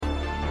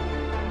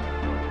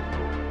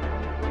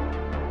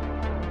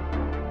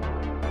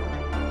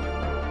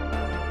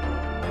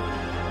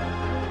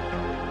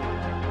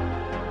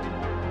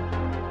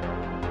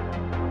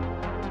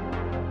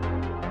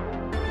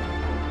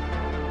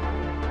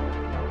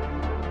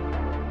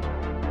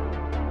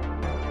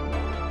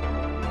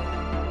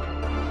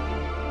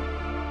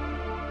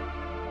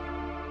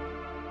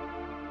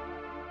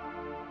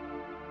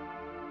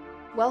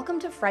Welcome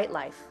to Fright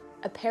Life,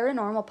 a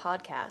paranormal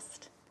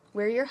podcast.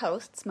 We're your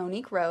hosts,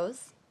 Monique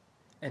Rose.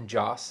 And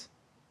Joss.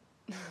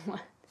 What?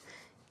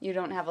 You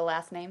don't have a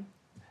last name?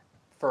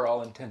 For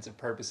all intents and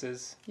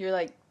purposes. You're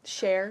like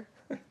Cher?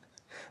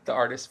 The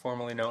artist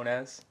formerly known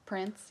as?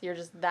 Prince? You're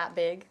just that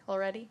big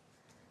already?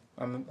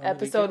 I'm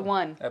Episode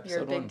 1. Episode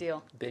You're a big 1.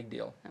 deal. Big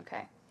deal.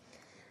 Okay.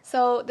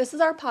 So this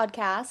is our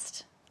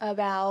podcast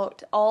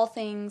about all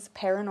things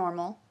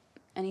paranormal.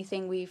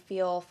 Anything we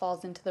feel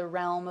falls into the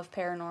realm of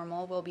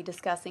paranormal we'll be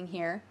discussing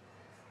here.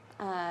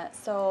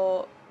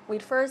 So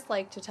we'd first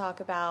like to talk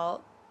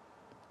about,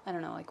 I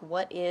don't know, like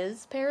what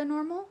is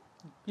paranormal?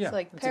 Yeah, so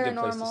like that's a good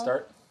place to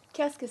start.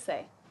 Qu'est-ce que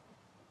c'est?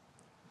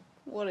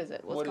 What is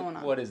it? What's going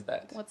on? What is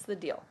that? What's the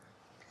deal?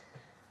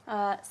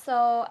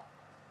 So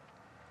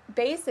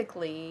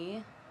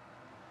basically,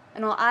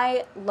 and while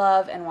I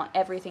love and want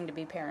everything to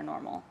be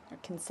paranormal, or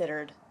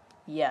considered,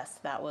 yes,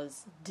 that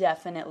was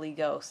definitely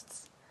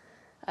ghosts.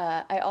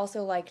 I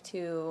also like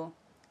to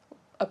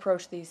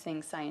approach these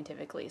things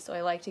scientifically, so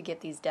I like to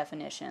get these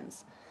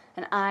definitions.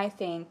 And I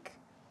think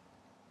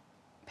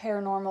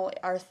paranormal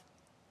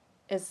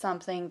is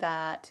something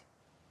that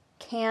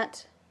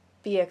can't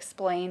be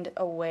explained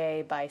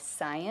away by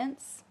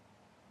science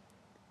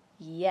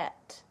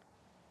yet.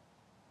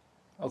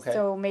 Okay.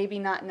 So maybe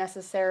not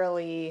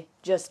necessarily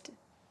just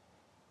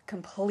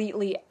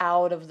completely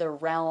out of the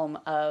realm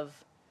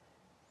of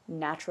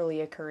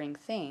naturally occurring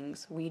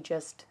things. We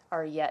just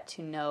are yet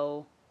to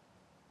know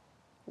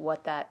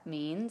what that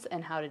means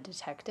and how to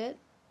detect it.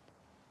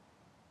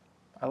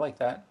 I like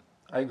that.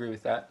 I agree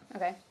with that.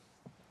 Okay.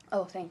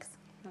 Oh, thanks.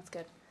 That's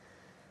good.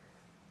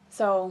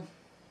 So,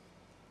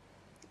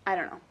 I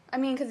don't know. I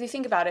mean, because you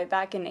think about it,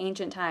 back in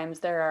ancient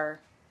times, there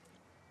are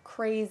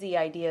crazy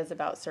ideas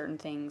about certain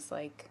things,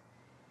 like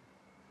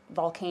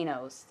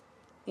volcanoes.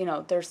 You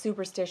know, there's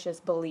superstitious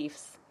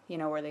beliefs, you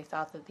know, where they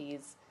thought that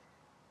these,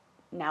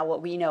 now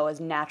what we know as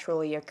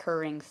naturally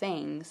occurring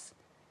things,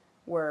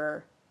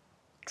 were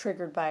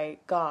triggered by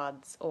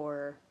gods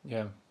or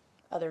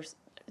other,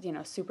 you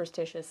know,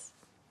 superstitious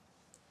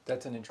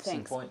That's an interesting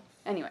things. point.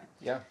 Anyway.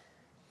 Yeah.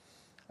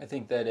 I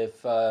think that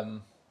if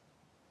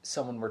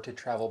someone were to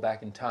travel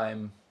back in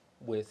time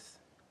with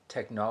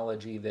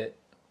technology that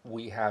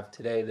we have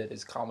today that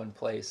is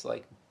commonplace,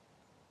 like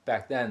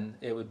back then,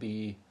 it would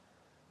be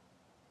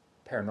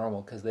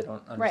paranormal because they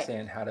don't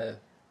understand how to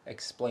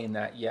explain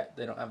that yet.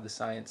 They don't have the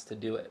science to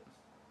do it.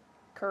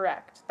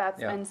 Correct.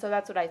 And so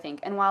that's what I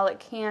think. And while it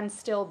can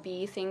still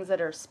be things that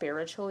are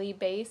spiritually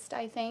based,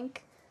 I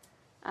think,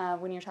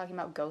 when you're talking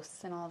about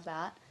ghosts and all of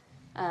that,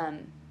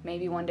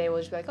 maybe one day we'll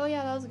just be like, oh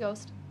yeah, that was a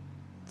ghost.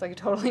 It's like a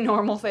totally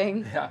normal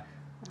thing. Yeah.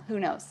 Who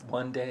knows?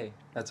 One day.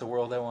 That's a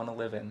world I want to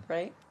live in.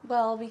 Right?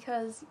 Well,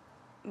 because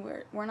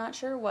we're not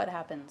sure what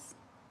happens.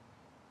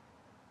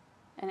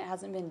 And it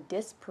hasn't been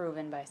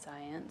disproven by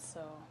science,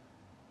 so...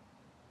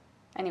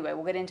 Anyway,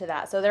 we'll get into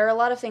that. So there are a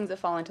lot of things that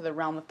fall into the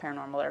realm of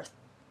paranormal. There are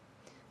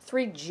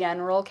 3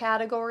 general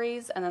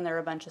categories, and then there are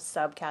a bunch of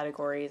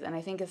subcategories, and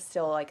I think it's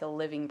still like a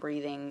living,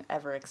 breathing,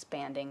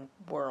 ever-expanding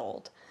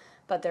world.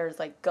 But there's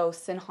like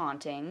ghosts and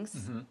hauntings.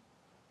 Mm-hmm.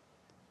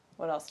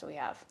 What else do we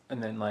have?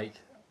 And then like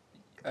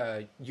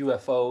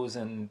UFOs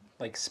and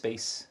like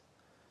space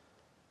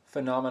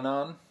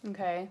phenomenon.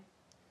 Okay.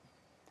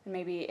 And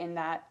maybe in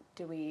that,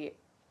 do we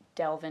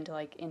delve into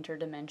like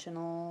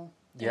interdimensional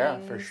things? Yeah,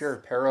 for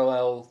sure.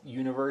 Parallel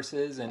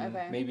universes and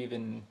maybe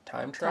even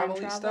time travel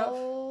stuff.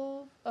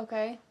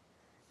 Okay.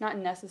 Not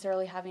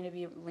necessarily having to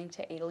be linked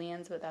to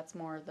aliens, but that's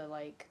more the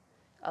like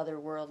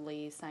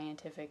otherworldly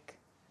scientific.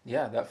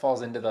 Yeah, that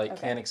falls into the like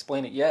can't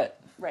explain it yet.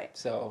 Right.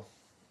 So.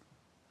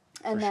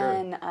 And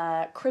then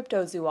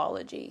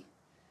cryptozoology,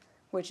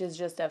 which is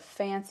just a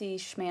fancy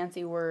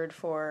schmancy word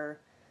for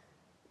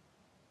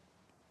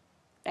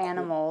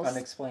animals.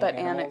 Unexplained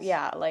animals.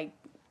 Like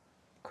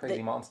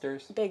crazy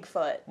monsters.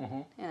 Bigfoot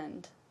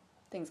and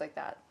things like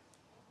that.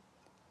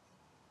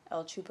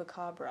 El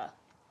Chupacabra.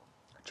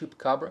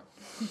 Chupacabra?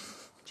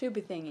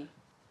 Chupa thingy.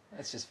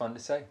 That's just fun to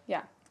say.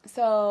 Yeah.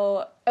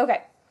 So,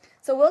 okay.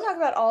 So we'll talk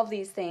about all of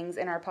these things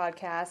in our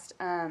podcast.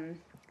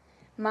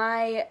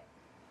 My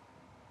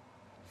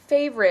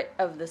favorite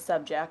of the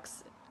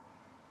subjects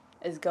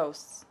is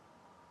ghosts.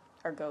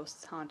 Or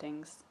ghosts,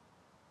 hauntings.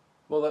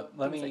 Well,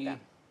 let me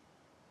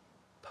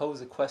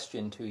pose a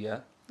question to you.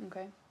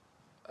 Okay.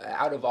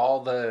 Out of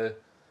all the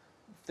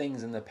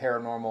things in the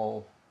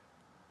paranormal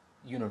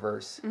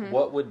universe,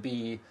 what would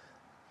be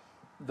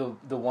the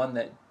one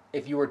that,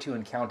 if you were to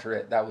encounter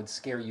it, that would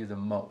scare you the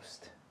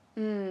most?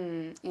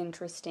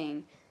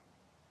 Interesting.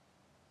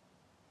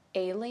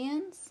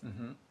 Aliens?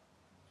 Mm-hmm.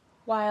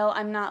 While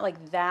I'm not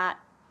like that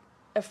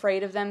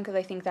afraid of them, because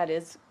I think that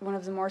is one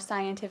of the more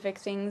scientific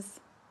things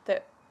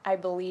that I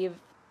believe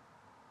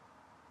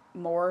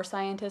more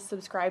scientists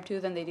subscribe to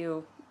than they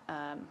do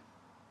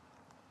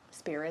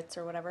spirits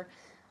or whatever.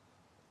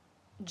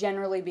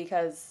 Generally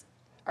because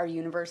our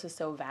universe is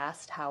so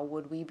vast, how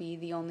would we be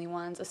the only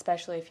ones?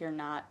 Especially if you're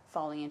not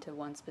falling into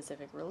one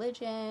specific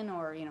religion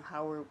or, you know,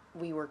 how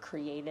we were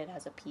created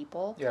as a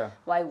people. Yeah.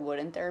 Why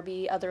wouldn't there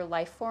be other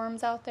life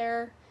forms out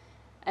there?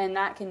 And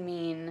that can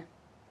mean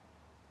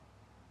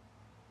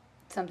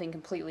something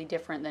completely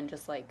different than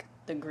just like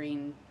the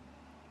green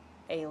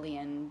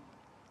alien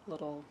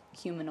little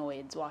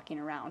humanoids walking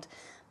around.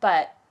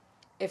 But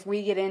if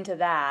we get into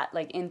that,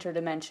 like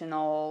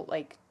interdimensional,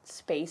 like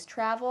space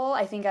travel,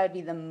 I think I would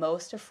be the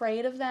most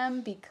afraid of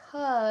them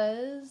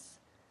because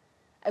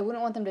I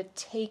wouldn't want them to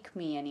take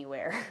me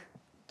anywhere.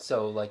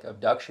 So, like,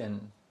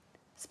 abduction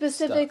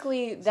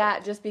Specifically stuff.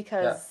 that, just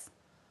because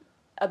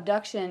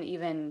abduction,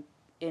 even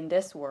in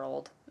this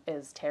world,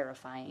 is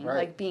terrifying. Right.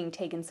 Like being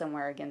taken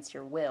somewhere against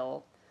your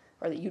will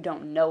or that you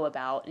don't know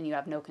about and you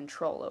have no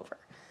control over.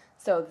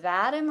 So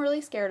that I'm really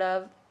scared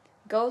of.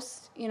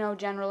 Ghosts,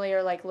 generally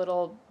are like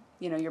little,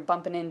 you're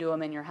bumping into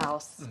them in your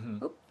house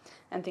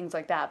and things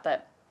like that.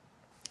 But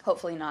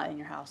hopefully not in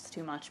your house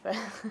too much. But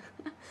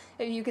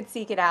if you could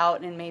seek it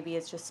out and maybe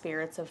it's just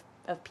spirits of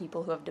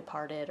people who have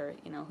departed or,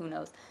 who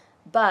knows.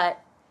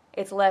 But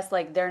it's less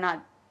like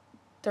there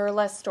are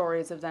less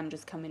stories of them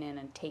just coming in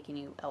and taking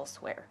you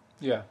elsewhere.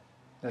 Yeah,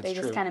 that's true. They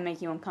just kind of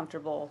make you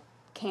uncomfortable,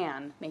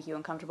 can make you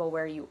uncomfortable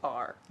where you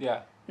are.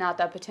 Yeah. Not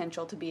that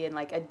potential to be in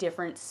like a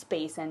different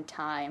space and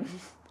time,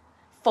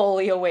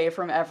 fully away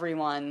from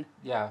everyone.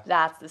 Yeah.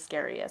 That's the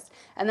scariest.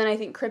 And then I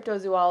think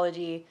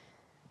cryptozoology,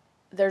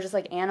 they're just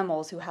like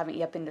animals who haven't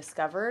yet been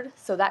discovered.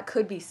 So that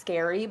could be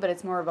scary, but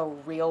it's more of a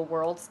real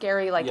world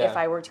scary. Like if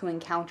I were to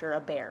encounter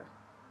a bear,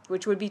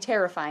 which would be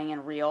terrifying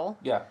and real.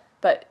 Yeah.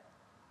 But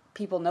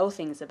people know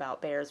things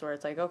about bears where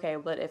it's like, okay,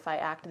 but if I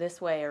act this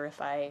way or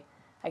if I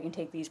can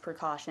take these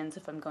precautions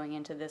if I'm going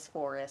into this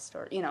forest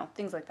or,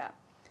 things like that.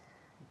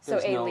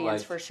 There's so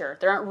aliens for sure.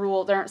 There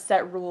aren't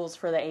set rules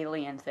for the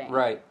alien thing.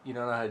 Right. You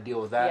don't know how to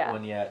deal with that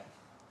one yet.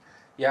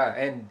 Yeah,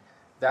 and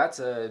that's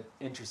a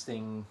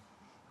interesting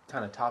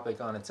kind of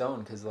topic on its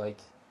own because, like,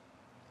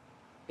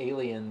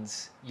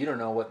 aliens, you don't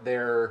know what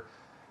their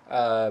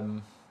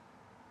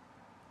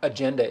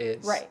agenda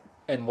is. Right.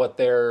 And what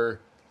their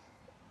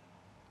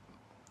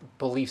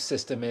belief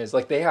system is.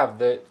 Like, they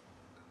have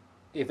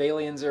if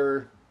aliens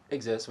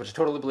exist, which I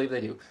totally believe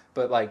they do,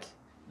 but, like,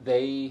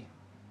 they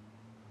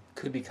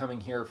could be coming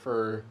here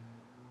for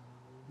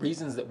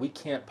reasons that we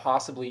can't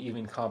possibly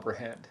even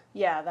comprehend.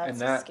 Yeah, that's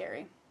that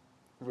scary.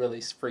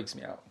 Really freaks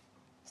me out.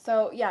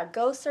 So, yeah,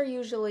 ghosts are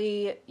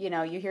usually,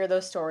 you hear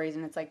those stories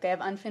and it's like they have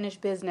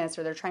unfinished business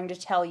or they're trying to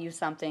tell you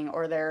something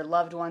or they're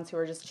loved ones who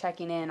are just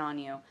checking in on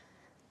you.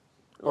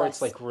 Or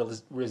it's like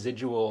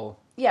residual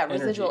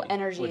residual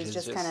energy is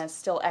just kind of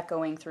still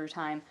echoing through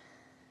time.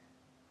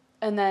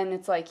 And then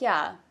it's like,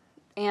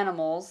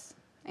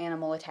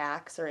 animal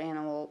attacks or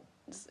animals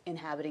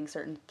inhabiting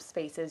certain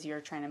spaces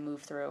you're trying to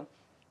move through.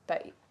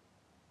 But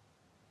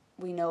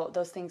we know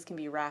those things can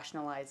be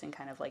rationalized and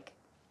kind of like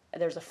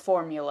there's a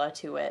formula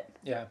to it.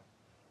 Yeah.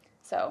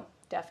 So,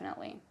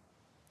 definitely.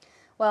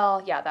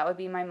 Well, yeah, that would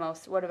be my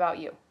most. What about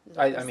you?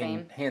 I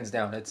mean, hands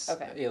down, it's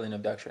alien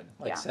abduction.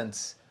 Like,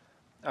 since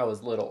I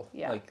was little.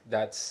 Yeah. Like,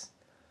 that's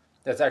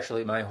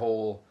actually my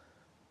whole,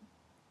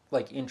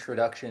 like,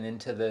 introduction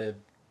into the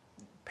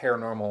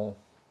paranormal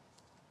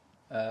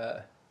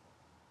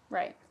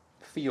right.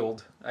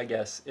 field, I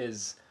guess,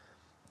 is,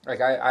 like,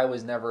 I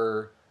was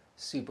never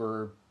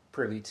super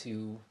privy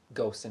to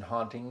ghosts and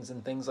hauntings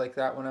and things like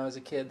that when I was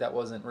a kid. That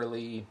wasn't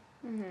really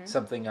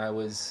something I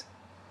was,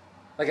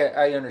 like,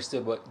 I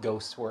understood what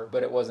ghosts were,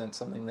 but it wasn't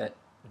something that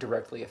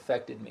directly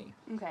affected me.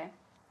 Okay.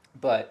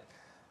 But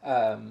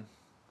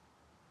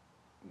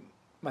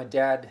my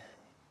dad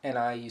and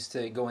I used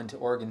to go into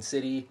Oregon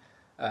City,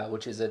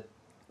 which is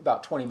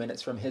about 20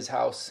 minutes from his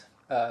house,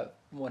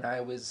 when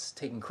I was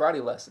taking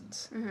karate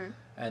lessons. Mm-hmm.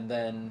 And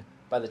then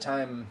by the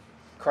time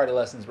karate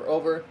lessons were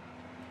over,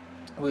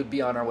 we'd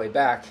be on our way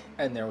back,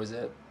 and there was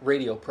a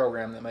radio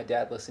program that my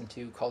dad listened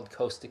to called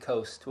Coast to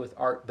Coast with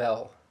Art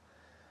Bell.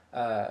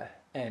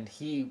 And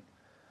he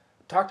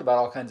talked about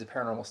all kinds of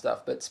paranormal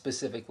stuff, but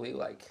specifically,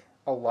 like,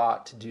 a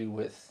lot to do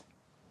with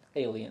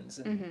aliens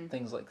and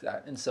things like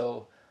that. And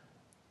so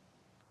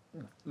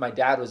my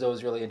dad was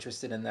always really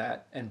interested in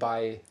that, and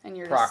by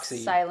you're proxy,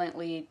 just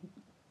silently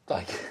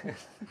like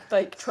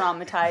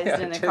traumatized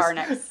in the car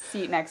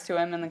seat next to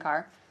him in the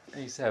car. I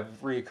used to have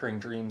reoccurring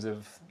dreams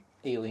of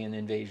alien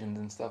invasions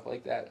and stuff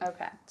like that.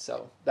 Okay.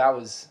 So that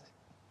was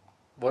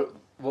what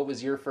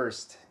was your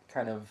first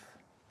kind of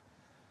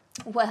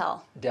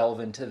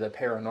delve into the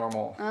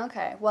paranormal?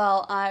 Okay.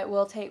 Well,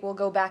 we'll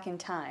go back in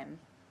time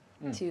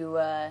to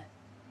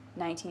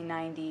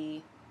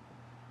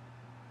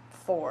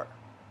 1994.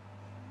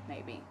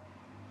 Maybe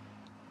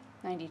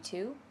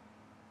 92.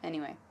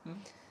 Anyway,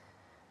 I'm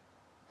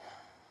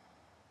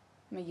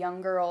a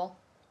young girl,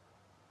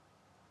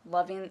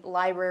 loving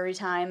library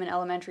time in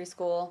elementary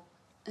school,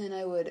 and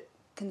I would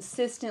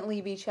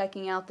consistently be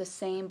checking out the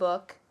same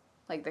book.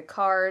 Like the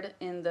card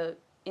in the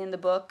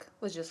book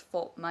was just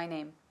full my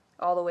name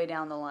all the way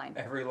down the line.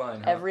 Every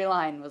line. Every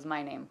line was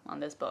my name on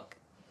this book.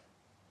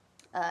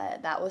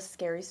 That was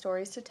Scary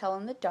Stories to Tell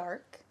in the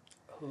Dark.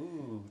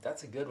 Ooh,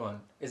 that's a good one.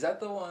 Is that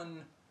the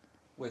one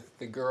with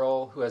the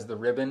girl who has the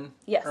ribbon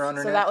around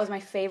her neck? So that was my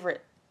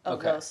favorite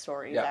of those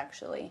stories, yeah.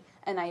 actually.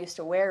 And I used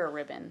to wear a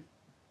ribbon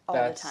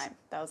all the time.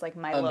 That was like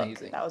my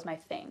amazing. look. That was my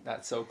thing.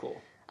 That's so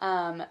cool.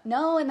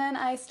 No, and then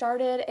I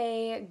started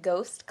a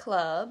ghost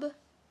club.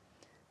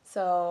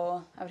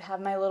 So I would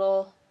have my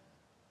little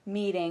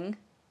meeting.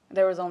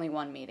 There was only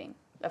one meeting,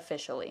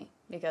 officially,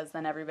 because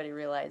then everybody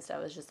realized I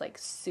was just like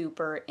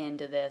super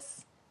into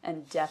this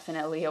and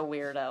definitely a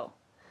weirdo.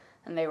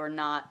 And they were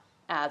not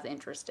as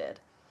interested.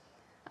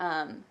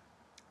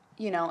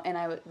 You know, and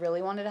I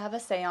really wanted to have a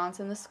seance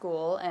in the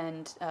school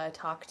and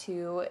talk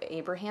to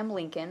Abraham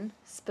Lincoln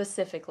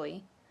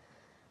specifically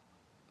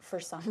for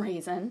some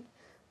reason.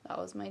 That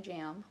was my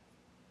jam.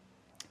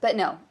 But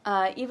no,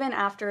 even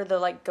after the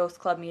like ghost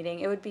club meeting,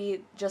 it would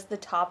be just the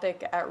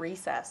topic at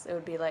recess. It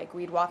would be like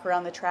we'd walk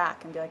around the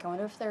track and be like, I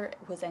wonder if there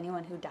was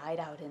anyone who died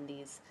out in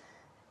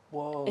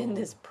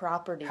this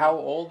property. How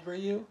old were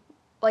you?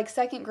 Like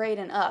second grade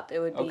and up. It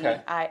would be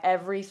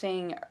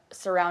everything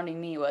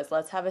surrounding me was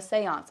let's have a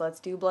seance, let's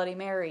do Bloody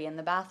Mary in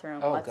the bathroom.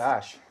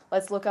 Gosh.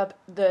 Let's look up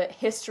the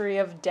history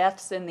of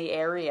deaths in the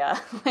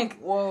area, like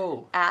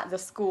at the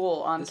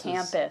school on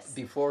campus. Was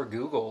before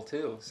Google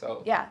too,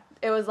 so yeah,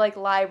 it was like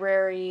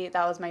library.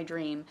 That was my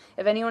dream.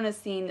 If anyone has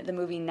seen the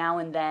movie Now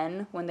and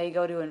Then, when they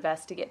go to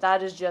investigate,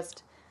 that is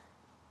just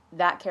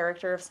that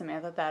character of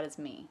Samantha. That is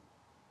me.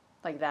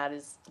 Like that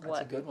is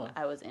what a good one.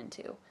 I was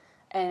into.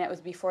 And it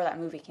was before that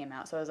movie came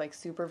out, so I was like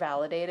super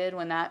validated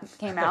when that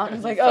came out. And I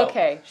was like,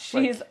 okay,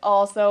 she's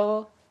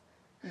also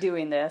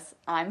doing this.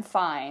 I'm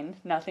fine.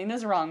 Nothing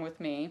is wrong with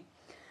me.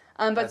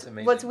 But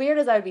what's weird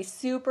is I would be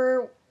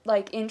super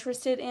like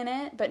interested in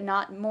it, but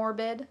not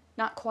morbid,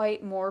 not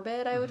quite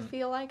morbid. I would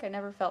feel like I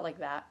never felt like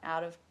that,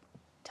 out of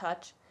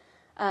touch.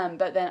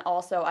 But then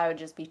also I would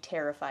just be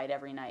terrified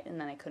every night, and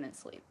then I couldn't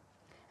sleep,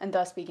 and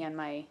thus began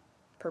my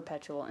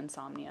perpetual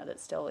insomnia that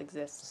still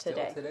exists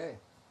today.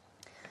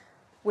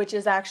 Which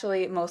is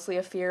actually mostly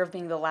a fear of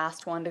being the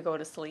last one to go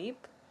to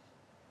sleep.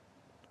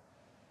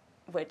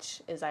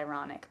 Which is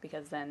ironic,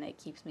 because then it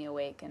keeps me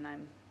awake and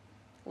I'm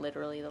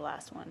literally the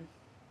last one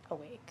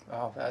awake.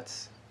 Oh,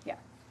 that's... Yeah.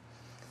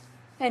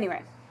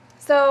 Anyway,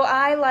 so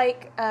I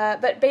like...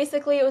 but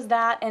basically it was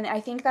that, and I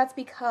think that's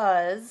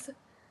because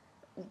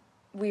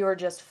we were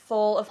just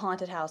full of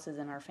haunted houses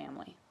in our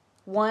family.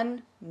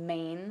 One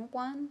main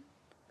one.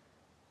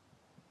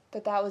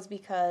 But that was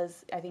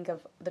because I think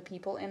of the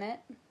people in it.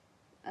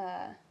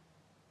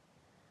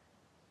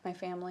 My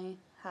family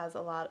has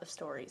a lot of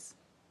stories.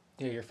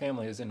 Yeah, your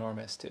family is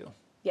enormous too.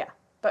 Yeah,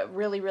 but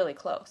really, really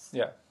close.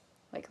 Yeah.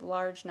 Like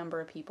large number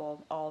of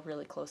people, all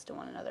really close to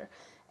one another.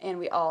 And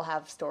we all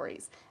have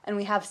stories. And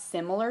we have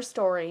similar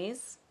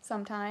stories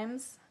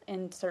sometimes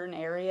in certain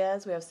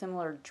areas. We have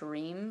similar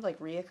dreams, like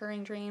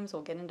reoccurring dreams.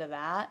 We'll get into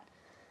that.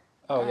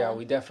 Oh, yeah,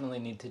 we definitely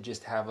need to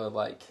just have a,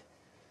 like,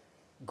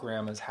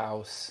 grandma's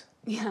house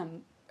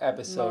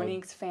episode.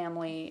 Monique's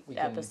family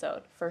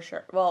episode, for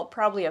sure. Well,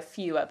 probably a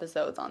few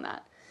episodes on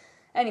that.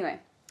 Anyway,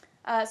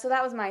 so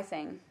that was my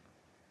thing.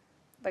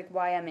 Like,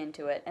 why I'm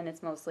into it. And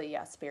it's mostly,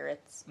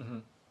 spirits. Mm-hmm.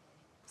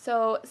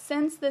 So,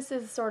 since this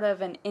is sort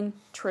of an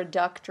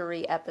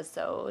introductory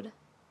episode,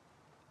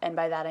 and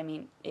by that I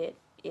mean it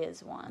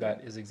is one.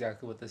 That is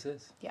exactly what this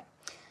is. Yeah.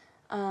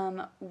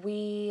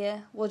 We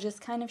will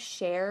just kind of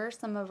share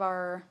some of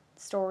our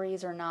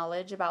stories or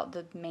knowledge about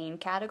the main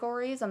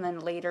categories, and then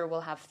later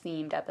we'll have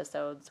themed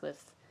episodes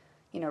with,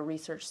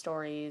 research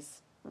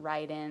stories,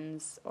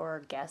 write-ins,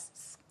 or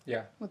guests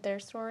with their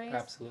stories.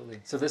 Absolutely.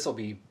 So this will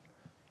be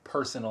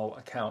personal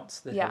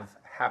accounts that have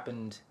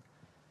happened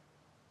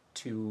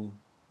to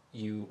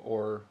you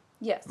or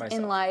myself.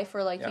 In life,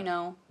 or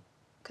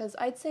because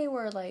I'd say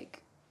we're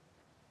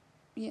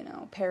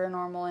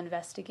paranormal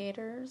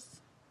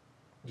investigators.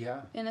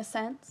 Yeah. In a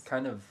sense.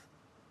 Kind of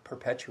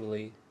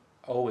perpetually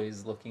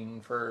always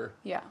looking for...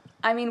 Yeah.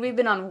 I mean, we've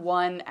been on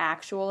one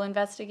actual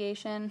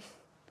investigation.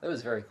 That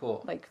was very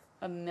cool. Like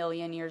a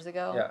million years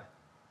ago. Yeah.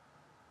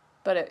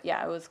 But it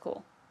was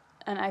cool.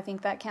 And I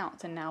think that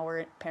counts. And now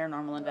we're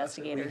paranormal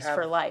investigators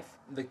for life.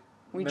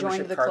 We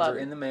joined the cards club. Are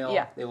in the mail.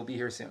 Yeah. They will be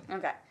here soon.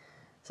 Okay.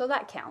 So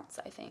that counts,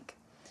 I think.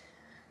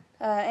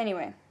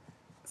 Anyway.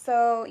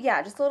 So,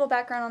 just a little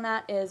background on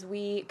that is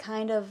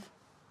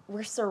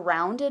we're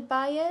surrounded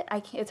by it.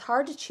 It's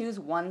hard to choose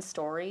one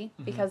story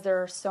because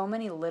there are so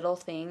many little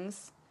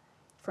things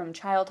from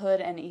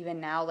childhood and even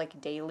now, like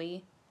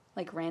daily,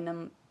 like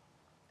random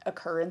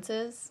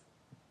occurrences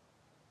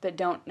that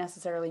don't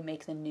necessarily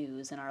make the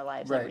news in our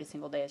lives every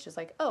single day. It's just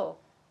like, oh,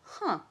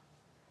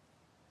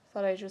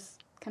 thought I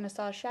just kind of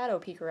saw a shadow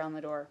peek around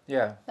the door.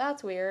 Yeah.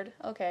 That's weird.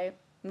 Okay,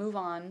 move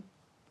on,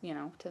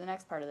 to the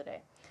next part of the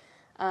day.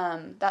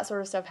 That sort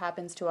of stuff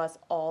happens to us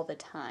all the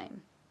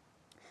time.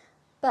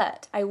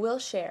 But I will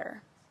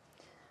share,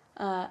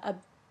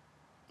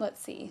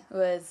 let's see, it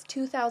was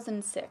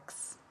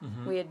 2006.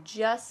 Mm-hmm. We had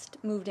just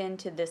moved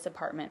into this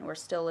apartment we're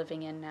still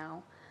living in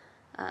now,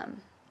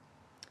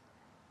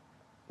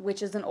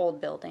 which is an old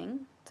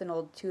building. It's an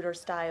old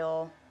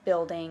Tudor-style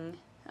building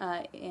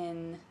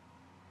in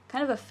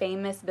kind of a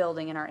famous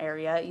building in our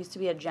area. It used to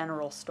be a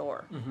general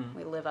store. Mm-hmm.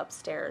 We live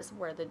upstairs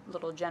where the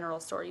little general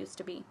store used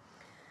to be.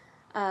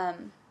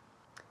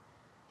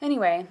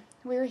 Anyway,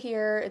 we were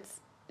here. It's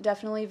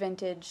definitely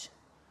vintage,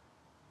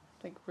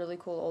 like really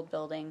cool old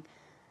building.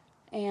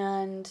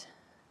 And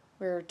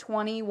we were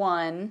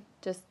 21,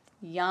 just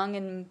young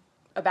and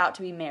about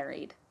to be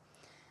married.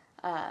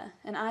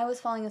 And I was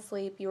falling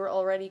asleep. You were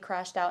already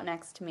crashed out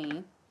next to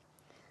me.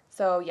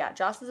 So yeah,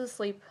 Joss is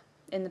asleep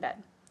in the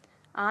bed.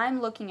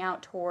 I'm looking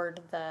out toward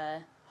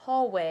the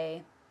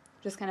hallway,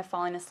 just kind of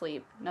falling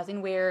asleep.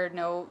 Nothing weird.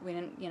 No, we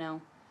didn't,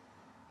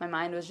 my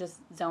mind was just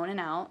zoning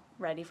out,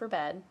 ready for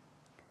bed.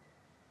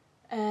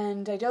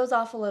 And I doze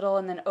off a little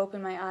and then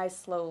open my eyes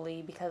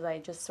slowly because I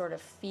just sort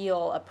of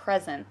feel a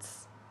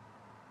presence.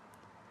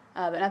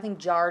 But nothing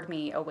jarred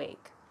me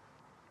awake.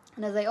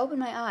 And as I open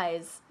my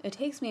eyes, it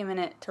takes me a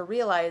minute to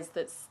realize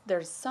that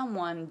there's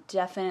someone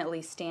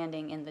definitely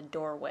standing in the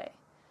doorway.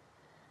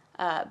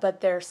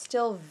 But they're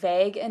still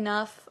vague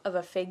enough of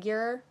a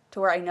figure to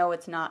where I know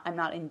I'm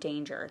not in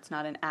danger. It's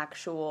not an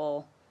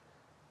actual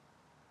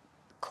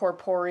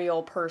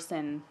corporeal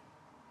person.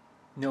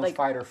 No like,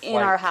 fight or flight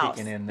in our house.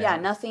 kicking in there. Yeah,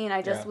 nothing.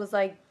 I just was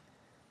like,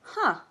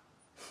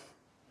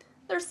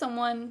 there's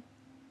someone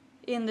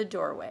in the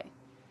doorway.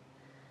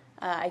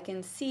 I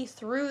can see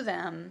through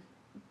them,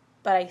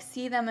 but I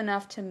see them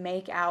enough to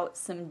make out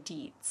some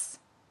deets.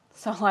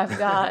 So I've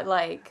got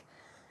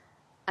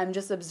I'm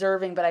just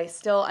observing, but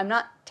I'm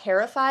not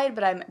terrified,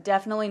 but I'm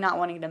definitely not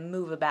wanting to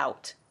move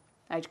about.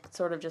 I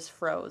sort of just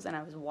froze and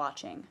I was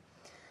watching.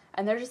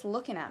 And they're just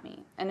looking at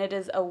me. And it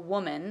is a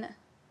woman.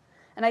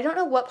 And I don't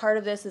know what part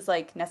of this is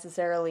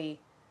necessarily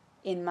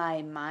in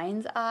my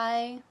mind's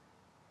eye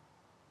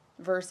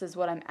versus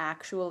what I'm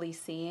actually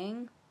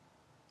seeing.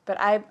 But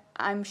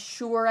I'm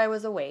sure I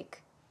was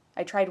awake.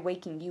 I tried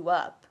waking you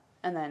up,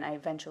 and then I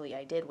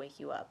did wake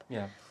you up.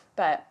 Yeah.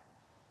 But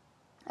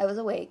I was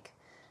awake.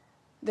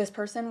 This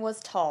person was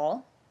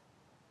tall,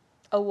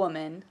 a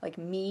woman,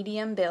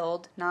 medium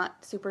build,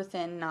 not super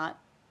thin, not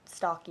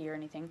stocky or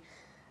anything.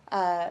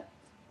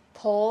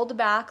 Pulled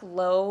back,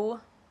 low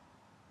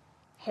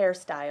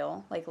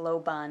hairstyle, low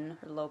bun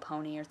or low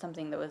pony or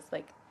something that was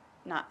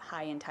not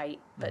high and tight,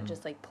 but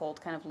just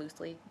pulled kind of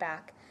loosely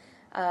back.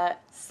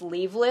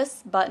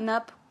 Sleeveless,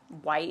 button-up,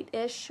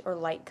 white-ish or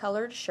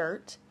light-colored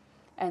shirt,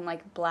 and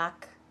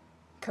black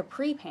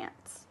capri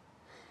pants.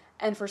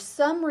 And for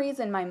some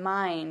reason, my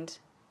mind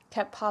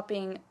kept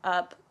popping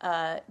up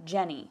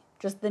Jenny,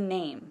 just the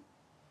name.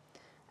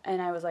 And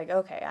I was like,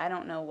 okay, I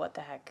don't know what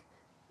the heck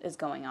is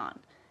going on.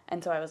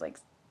 And so I was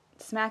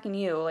smacking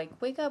you,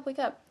 wake up, wake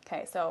up.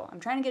 Okay, so I'm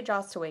trying to get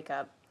Joss to wake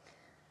up.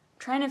 I'm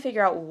trying to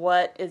figure out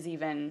what is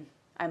even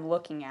I'm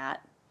looking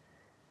at.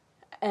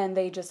 And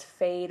they just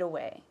fade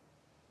away.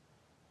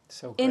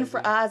 So crazy.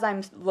 As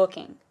I'm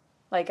looking.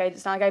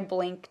 It's not like I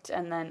blinked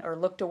or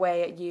looked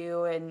away at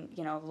you and,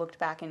 looked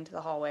back into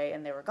the hallway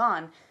and they were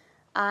gone.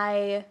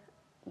 I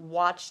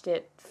watched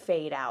it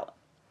fade out.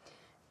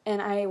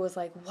 And I was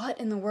like, what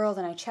in the world?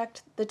 And I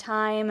checked the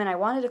time and I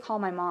wanted to call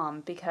my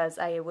mom because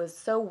I was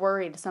so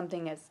worried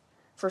something is,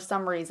 for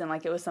some reason,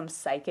 it was some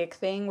psychic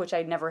thing, which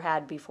I'd never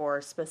had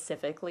before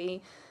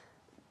specifically.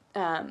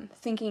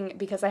 Thinking,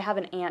 because I have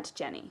an Aunt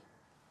Jenny.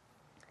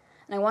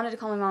 And I wanted to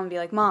call my mom and be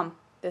like, Mom,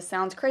 this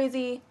sounds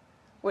crazy,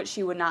 which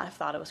she would not have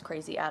thought it was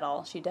crazy at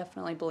all. She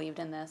definitely believed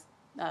in this,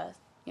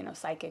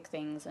 psychic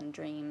things and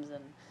dreams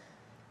and,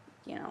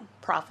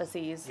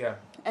 prophecies. Yeah.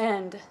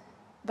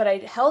 But I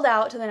held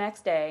out to the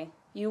next day.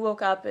 You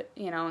woke up,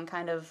 and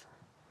kind of,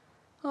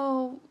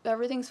 oh,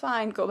 everything's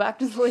fine. Go back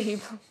to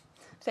sleep.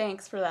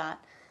 Thanks for that.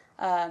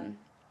 And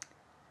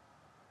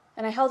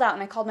I held out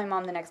and I called my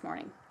mom the next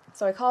morning.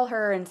 So I call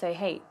her and say,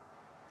 hey,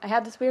 I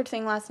had this weird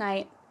thing last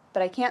night,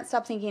 but I can't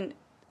stop thinking.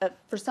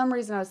 For some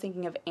reason, I was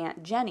thinking of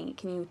Aunt Jenny.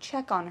 Can you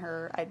check on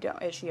her?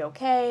 Is she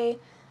okay?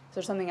 Is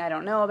there something I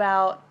don't know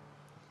about?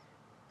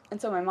 And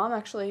so my mom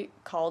actually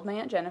called my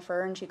Aunt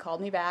Jennifer, and she called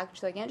me back.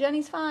 She's like, Aunt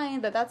Jenny's fine,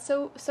 but that's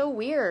so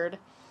weird.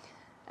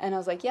 And I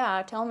was like,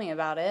 yeah, tell me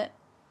about it.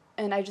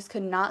 And I just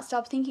could not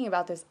stop thinking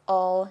about this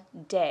all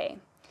day.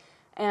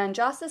 And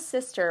Joss's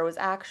sister was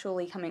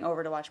actually coming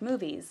over to watch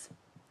movies.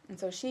 And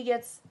so she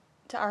gets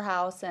to our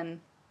house, and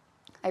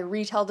I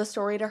retell the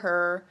story to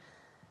her,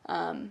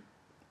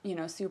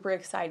 super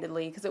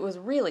excitedly, because it was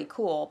really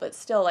cool, but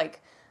still,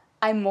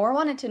 I more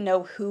wanted to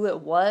know who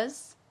it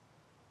was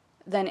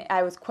than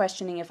I was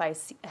questioning if I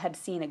had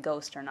seen a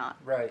ghost or not.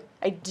 Right.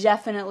 I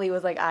definitely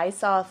was I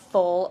saw a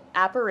full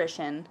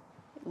apparition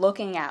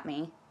looking at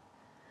me,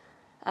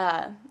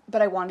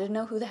 but I wanted to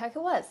know who the heck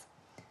it was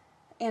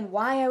and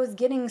why I was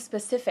getting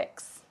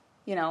specifics.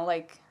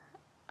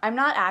 I'm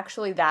not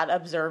actually that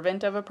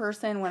observant of a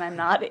person when I'm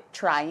not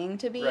trying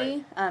to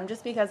be, right.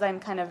 Just because I'm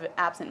kind of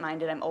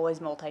absent-minded. I'm always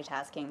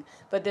multitasking.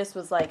 But this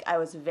was I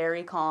was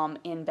very calm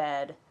in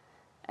bed,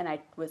 and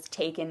I was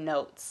taking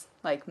notes,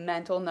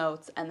 mental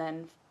notes, and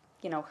then,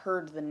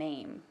 heard the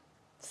name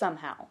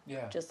somehow.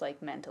 Yeah. Just,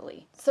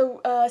 mentally.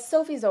 So,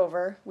 Sophie's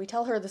over. We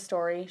tell her the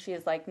story. She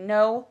is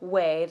no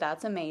way,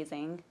 that's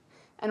amazing.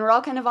 And we're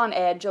all kind of on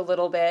edge a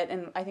little bit,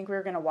 and I think we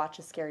were going to watch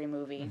a scary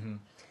movie. Mm-hmm.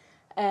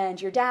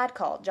 And your dad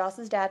called.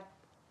 Joss's dad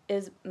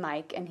is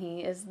Mike, and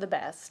he is the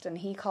best. And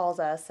he calls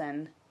us,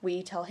 and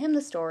we tell him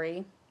the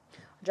story.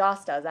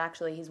 Joss does,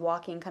 actually. He's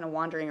walking, kind of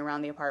wandering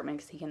around the apartment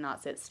because he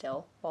cannot sit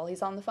still while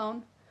he's on the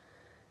phone.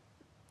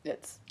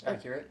 It's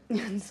accurate.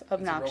 It's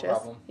obnoxious. It's a real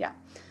problem. Yeah.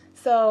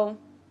 So,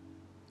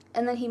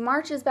 and then he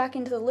marches back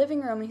into the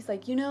living room and he's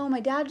like, my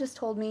dad just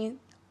told me,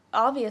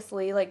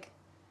 obviously, like,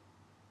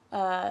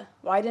 why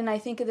didn't I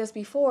think of this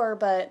before?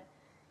 But,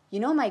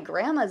 my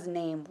grandma's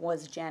name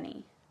was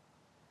Jenny.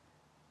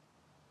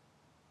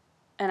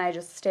 And I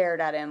just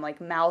stared at him, like,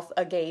 mouth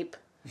agape.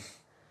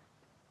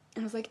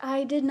 And I was like,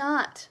 I did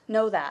not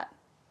know that.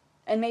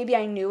 And maybe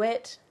I knew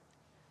it,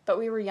 but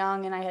we were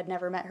young and I had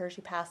never met her. She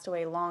passed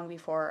away long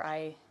before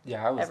I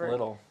was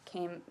little.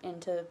 Came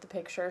into the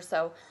picture.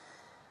 So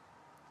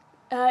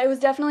it was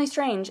definitely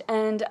strange.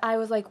 And I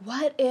was like,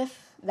 what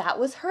if that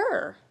was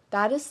her?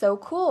 That is so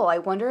cool. I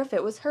wonder if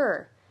it was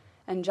her.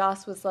 And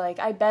Joss was like,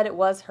 I bet it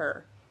was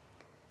her.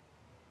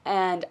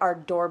 And our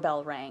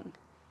doorbell rang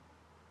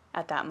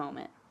at that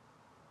moment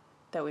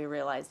that we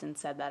realized and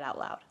said that out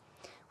loud.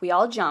 We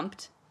all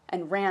jumped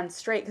and ran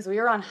straight because we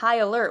were on high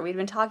alert. We'd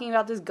been talking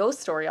about this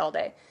ghost story all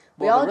day.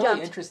 The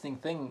really interesting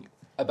thing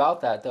about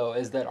that, though,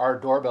 is that our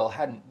doorbell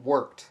hadn't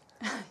worked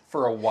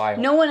for a while.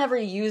 No one ever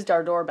used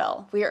our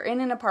doorbell. We are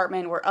in an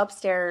apartment. We're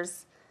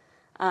upstairs.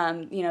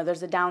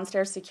 There's a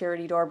downstairs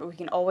security door, but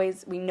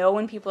we know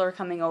when people are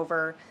coming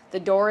over. The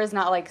door is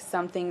not like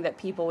something that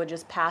people would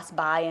just pass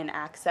by and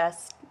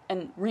access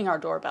and ring our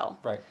doorbell.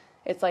 Right.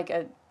 It's like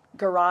a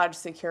garage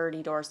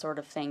security door sort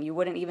of thing. You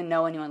wouldn't even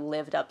know anyone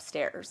lived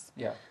upstairs.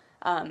 Yeah.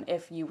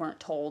 If you weren't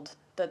told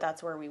that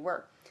that's where we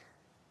were.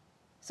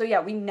 So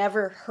yeah, we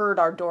never heard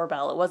our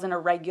doorbell. It wasn't a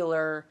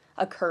regular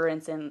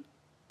occurrence in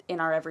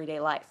our everyday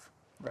life.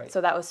 Right.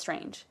 So that was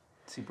strange.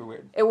 Super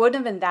weird. It wouldn't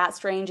have been that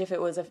strange if it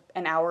was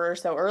an hour or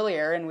so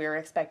earlier and we were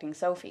expecting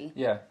Sophie.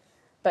 Yeah.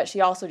 But she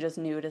also just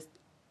knew to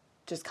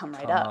just come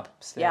right up.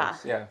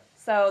 Upstairs. Yeah.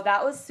 So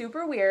that was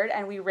super weird,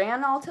 and we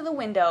ran all to the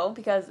window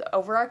because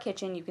over our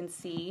kitchen you can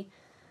see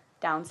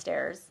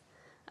downstairs,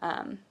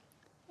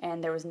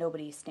 and there was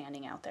nobody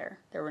standing out there.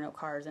 There were no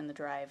cars in the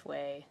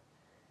driveway,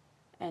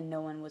 and no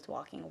one was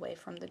walking away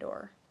from the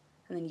door.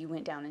 And then you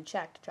went down and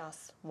checked.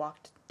 Joss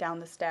walked down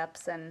the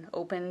steps and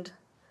opened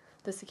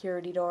the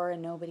security door,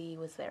 and nobody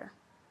was there.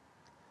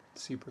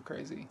 Super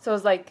crazy. So it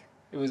was like...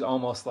 It was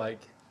almost like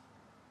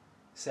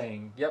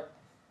saying, yep.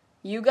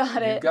 You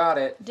got it. You got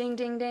it. Ding,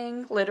 ding,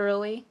 ding.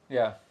 Literally.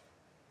 Yeah.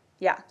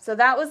 Yeah. So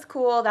that was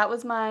cool. That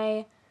was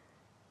my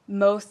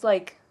most,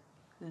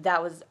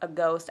 that was a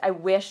ghost. I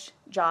wish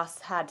Joss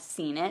had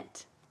seen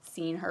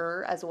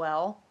her as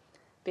well,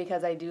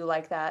 because I do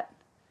like that,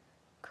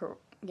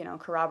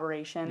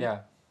 corroboration. Yeah.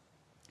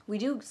 We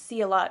do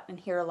see a lot and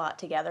hear a lot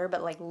together,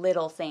 but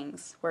little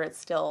things where it's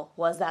still,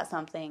 was that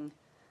something?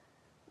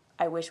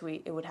 I wish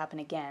it would happen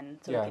again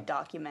so we could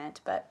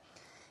document. But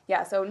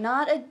yeah, so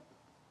not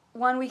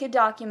one we could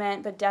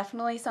document, but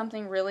definitely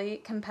something really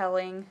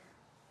compelling.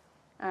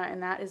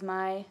 And that is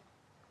my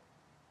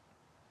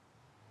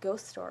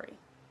ghost story.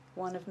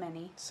 One of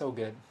many. So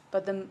good.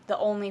 But the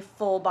only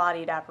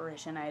full-bodied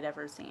apparition I had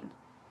ever seen.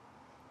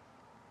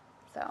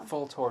 So.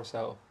 Full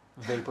torso,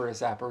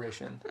 vaporous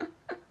apparition.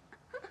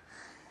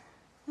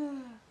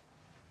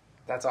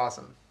 That's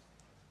awesome.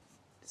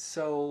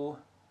 So,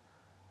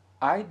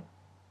 I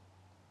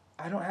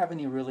don't have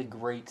any really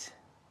great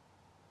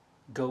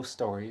ghost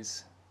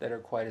stories that are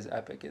quite as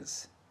epic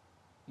as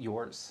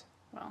yours.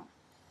 Well,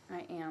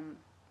 I am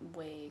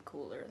way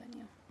cooler than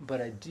you. But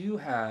I do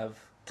have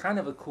kind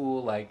of a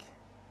cool,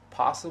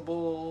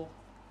 possible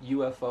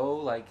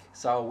UFO,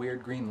 saw a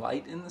weird green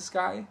light in the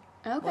sky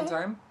one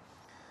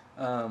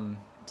time.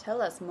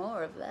 Tell us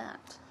more of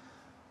that.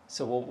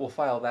 So we'll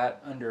file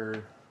that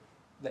under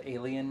the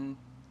alien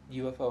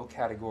UFO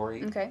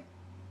category. Okay.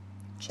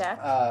 Check.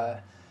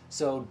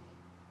 So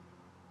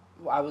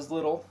I was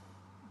little,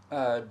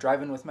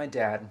 driving with my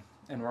dad,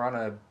 and we're on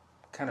a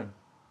kind of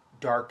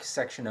dark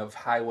section of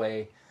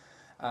highway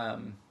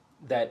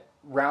that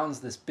rounds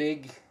this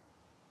big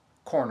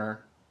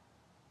corner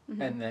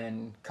and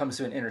then comes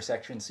to an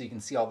intersection, so you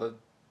can see all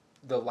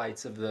the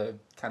lights of the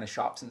kind of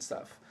shops and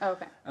stuff.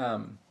 Okay.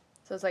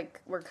 So it's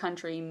like where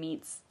country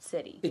meets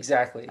city.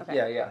 Exactly.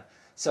 Okay. Yeah.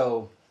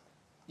 So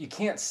you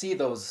can't see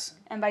those.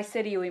 And by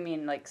city we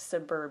mean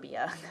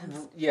suburbia.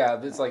 Yeah,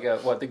 it's like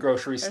the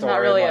grocery store. There's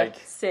not really a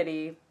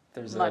city.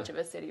 There's much of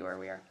a city where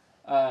we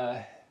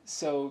are.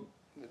 So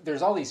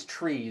there's all these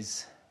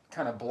trees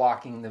kind of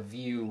blocking the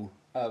view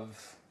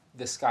of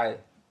the sky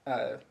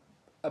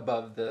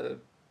above the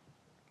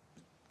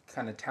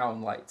kind of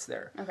town lights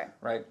there. Okay.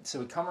 Right? So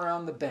we come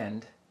around the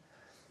bend,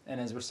 and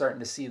as we're starting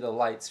to see the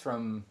lights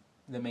from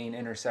the main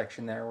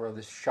intersection there where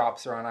the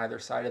shops are on either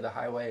side of the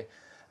highway,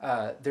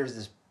 there's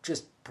this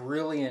just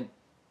brilliant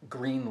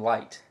green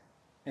light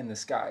in the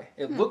sky.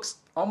 It looks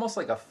almost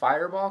like a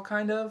fireball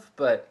kind of,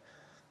 but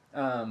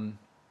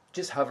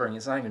just hovering.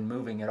 It's not even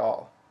moving at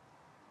all.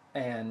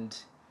 And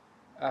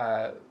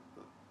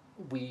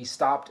we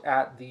stopped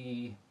at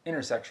the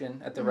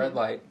intersection at the red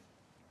light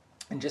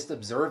and just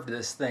observed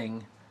this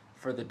thing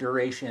for the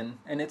duration.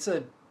 And it's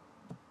a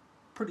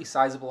pretty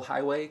sizable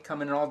highway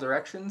coming in all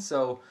directions,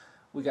 so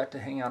we got to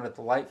hang out at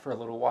the light for a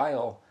little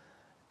while,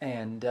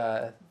 and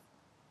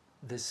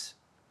this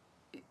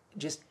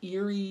just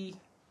eerie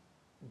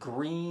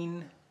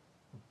green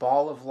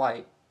ball of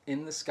light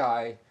in the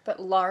sky. But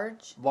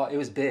large? Well, it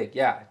was big,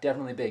 yeah,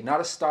 definitely big.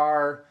 Not a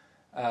star.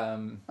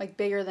 Like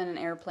bigger than an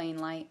airplane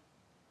light?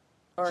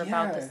 Or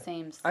about the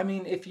same? I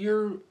mean, if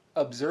you're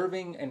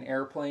observing an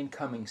airplane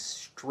coming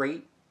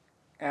straight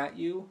at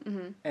you,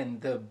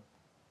 and the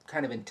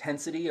kind of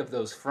intensity of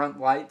those front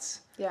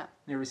lights. Yeah.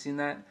 You ever seen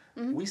that?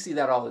 We see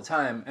that all the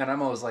time, and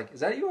I'm always like, is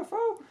that a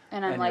UFO?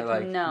 And I'm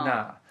like, no.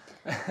 Nah.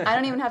 I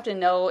don't even have to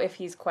know if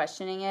he's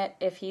questioning it.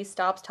 If he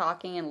stops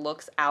talking and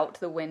looks out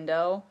the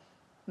window,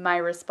 my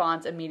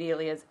response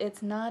immediately is,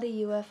 it's not a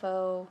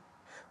UFO.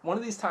 One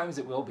of these times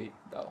it will be,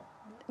 though.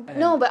 And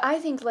no, but I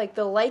think like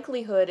the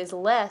likelihood is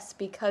less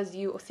because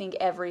you think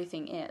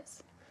everything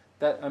is.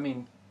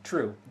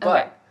 True. But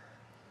okay.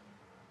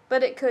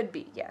 But it could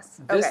be,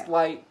 yes. This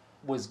light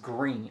was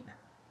green.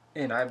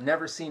 And I've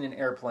never seen an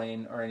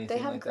airplane or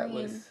anything like green. that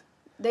with...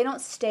 They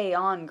don't stay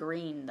on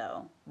green,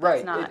 though.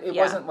 Right. It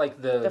wasn't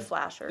like the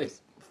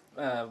flashers.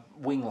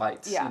 Wing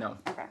lights, yeah. you know.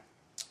 Okay.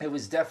 It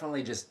was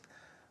definitely just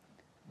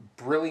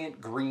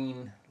brilliant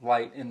green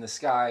light in the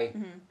sky.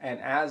 Mm-hmm.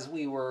 And as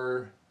we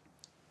were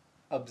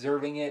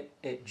observing it,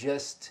 it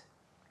just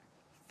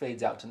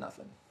fades out to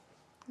nothing.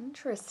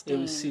 Interesting.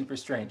 It was super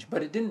strange.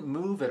 But it didn't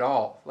move at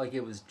all. Like,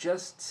 it was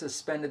just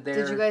suspended there.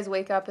 Did you guys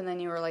wake up and then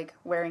you were, like,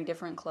 wearing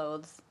different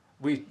clothes?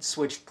 We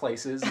switched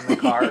places in the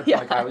car. Yeah.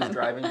 Like, I was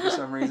driving for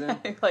some reason.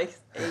 Like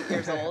 8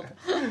 years old.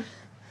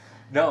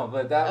 No,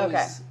 but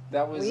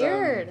that was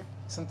weird.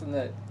 Something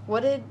that...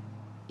 What did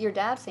your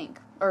dad think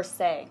or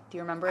say? Do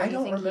you remember anything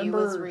I don't remember he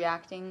was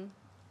reacting?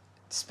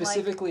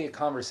 Specifically a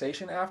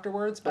conversation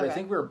afterwards, but I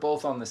think we were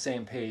both on the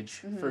same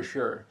page for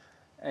sure.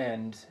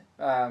 And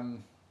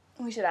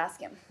we should ask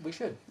him. We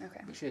should.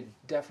 Okay. We should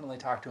definitely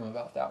talk to him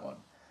about that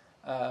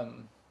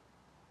one.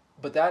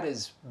 But that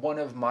is one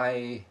of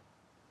my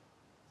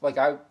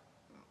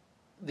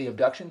the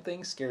abduction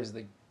thing scares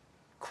the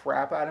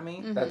crap out of me.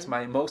 Mm-hmm. That's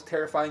my most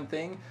terrifying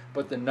thing.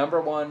 But the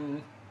number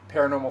one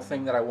paranormal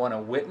thing that I want to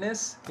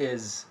witness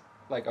is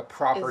like a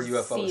proper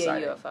UFO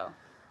sighting. A UFO.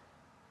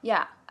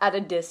 Yeah, at a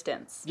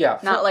distance. Yeah.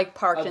 Not like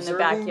parked in the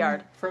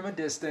backyard. From a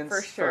distance.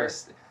 For sure.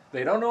 First.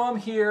 They don't know I'm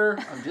here.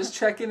 I'm just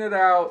checking it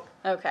out.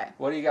 Okay.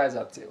 What are you guys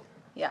up to?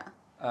 Yeah.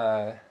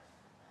 I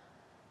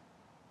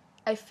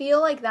feel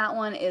like that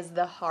one is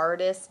the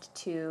hardest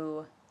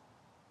to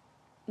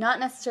not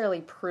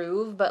necessarily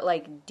prove, but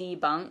like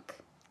debunk.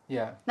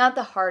 Yeah. Not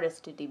the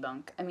hardest to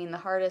debunk. I mean the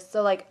hardest.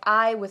 So like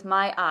I, with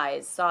my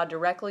eyes, saw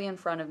directly in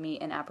front of me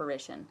an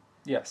apparition.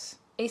 Yes.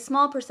 A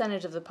small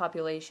percentage of the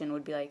population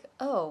would be like,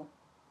 oh,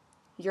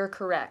 you're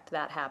correct,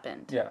 that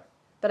happened. Yeah.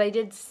 But I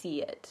did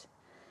see it.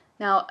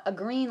 Now, a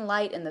green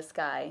light in the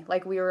sky,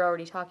 like we were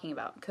already talking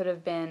about, could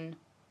have been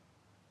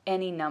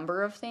any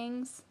number of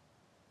things.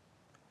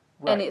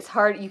 Right. And it's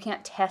hard, you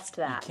can't test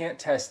that. You can't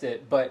test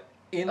it, but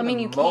in the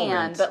moment... you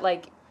can, but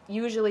like,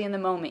 usually in the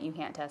moment you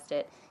can't test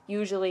it.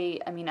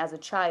 Usually, I mean, as a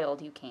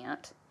child, you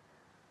can't.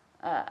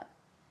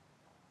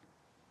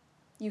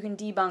 You can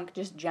debunk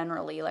just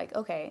generally, like,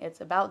 okay,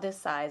 it's about this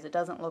size, it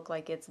doesn't look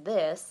like it's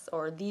this,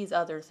 or these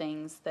other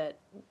things that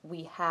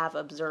we have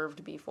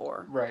observed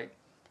before. Right.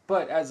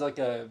 But as like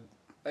a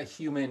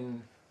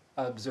human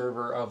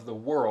observer of the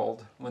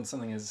world, when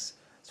something is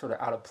sort of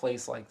out of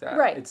place like that,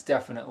 right. It's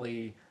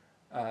definitely,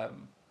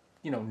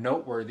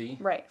 noteworthy.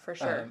 Right, for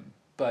sure.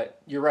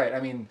 But you're right. I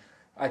mean,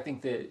 I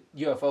think the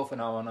UFO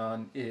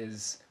phenomenon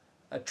is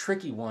a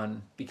tricky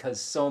one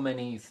because so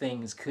many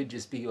things could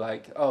just be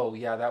like, oh,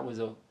 yeah, that was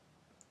a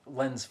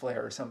lens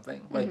flare or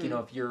something. Like, mm-hmm.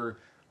 If you're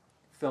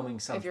filming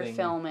something. If you're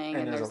filming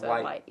and there's a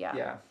light, yeah.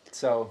 Yeah,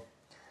 so...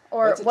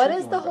 Or what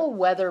is the whole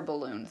weather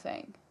balloon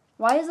thing?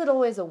 Why is it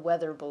always a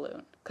weather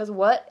balloon? Because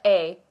what is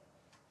a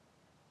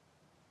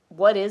weather balloon?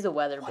 What is a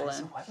weather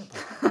balloon?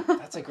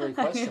 That's a great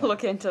question. I need to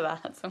look into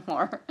that some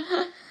more.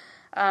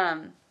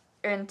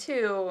 And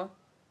two,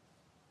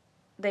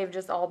 they've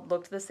just all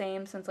looked the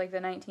same since like the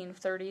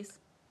 1930s.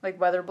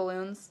 Like weather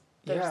balloons.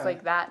 They're just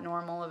like that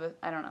normal of it.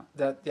 I don't know.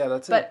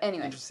 That's an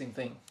interesting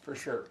thing for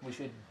sure. We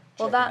should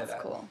check into that. Well,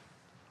 that's cool.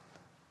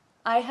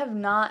 I have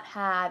not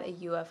had a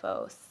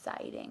UFO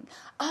sighting.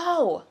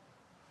 Oh!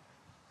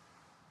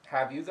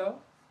 Have you, though?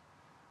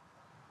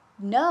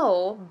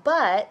 No,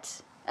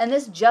 but, and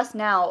this just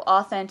now,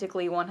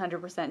 authentically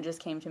 100% just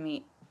came to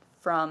me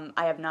from,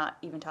 I have not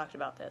even talked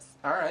about this.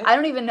 All right. I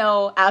don't even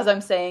know, as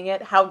I'm saying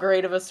it, how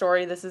great of a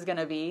story this is going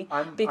to be.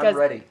 I'm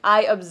ready.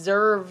 I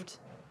observed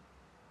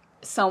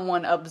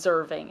someone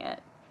observing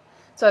it.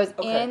 So I was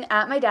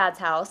at my dad's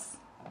house.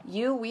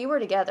 We were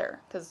together,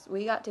 because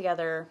we got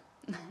together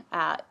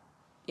at,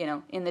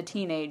 in the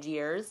teenage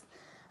years.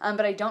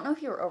 But I don't know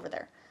if you were over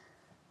there.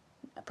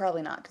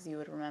 Probably not, because you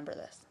would remember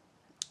this.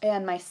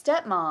 And my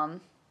stepmom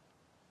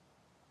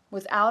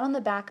was out on the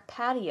back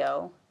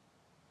patio.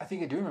 I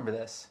think I do remember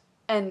this.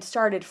 And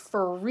started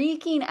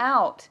freaking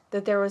out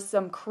that there was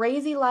some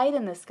crazy light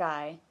in the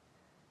sky.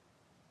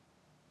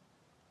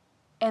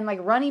 And, like,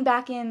 running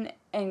back in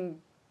and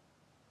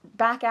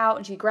back out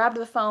and she grabbed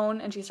the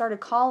phone and she started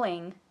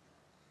calling.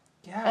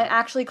 Yeah. And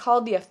actually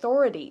called the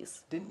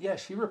authorities.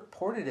 She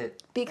reported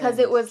it. Because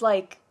it was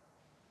like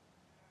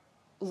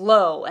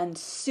low and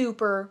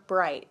super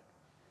bright.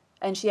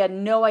 And she had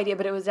no idea,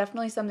 but it was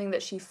definitely something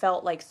that she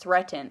felt like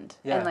threatened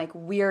and like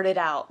weirded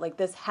out. Like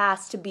this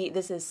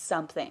is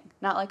something.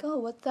 Not like, oh,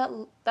 what's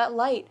that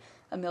light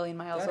a million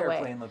miles away? That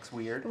airplane looks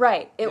weird.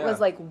 Right. It was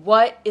like,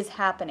 what is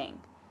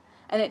happening?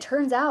 And it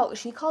turns out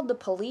she called the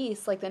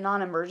police, like the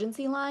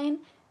non-emergency line,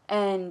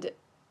 and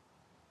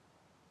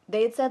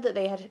they had said that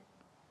they had a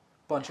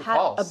bunch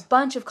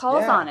of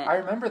calls on it. I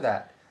remember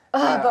that.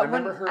 But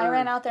when I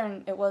ran out there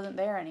and it wasn't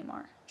there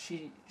anymore.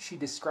 She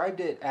described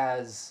it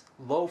as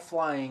low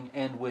flying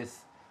and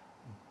with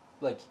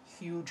like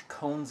huge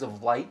cones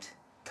of light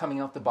coming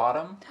out the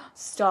bottom.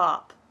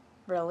 Stop.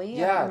 Really?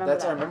 Yeah,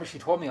 I remember she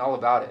told me all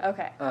about it.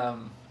 Okay.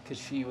 Because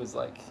she was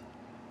like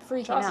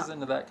freaking Joss out. Is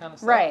into that kind of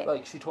stuff. Right.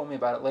 Like she told me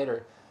about it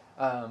later.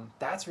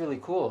 That's really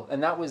cool.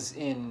 And that was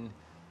in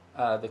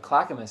the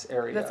Clackamas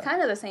area. That's kind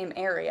of the same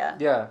area.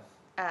 Yeah.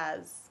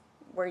 As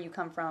where you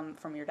come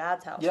from your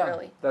dad's house, yeah,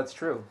 really. That's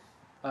true.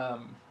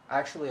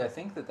 Actually, I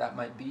think that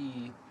might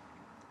be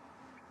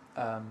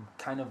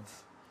kind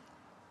of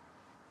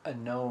a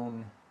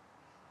known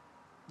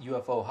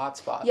UFO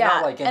hotspot. Yeah,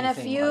 Not like anything, and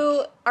if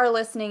you are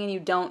listening and you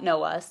don't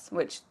know us,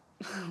 which,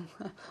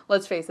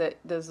 let's face it,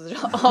 this is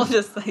all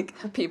just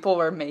like people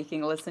we're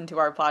making listen to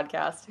our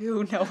podcast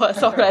who know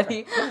us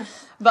already.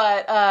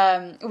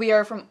 But we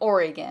are from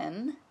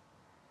Oregon,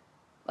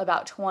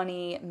 about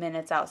 20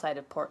 minutes outside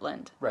of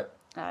Portland. Right.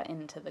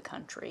 Into the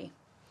country.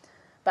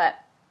 But,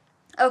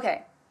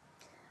 okay.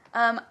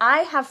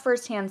 I have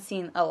firsthand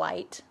seen a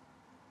light.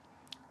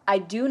 I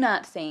do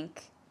not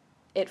think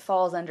it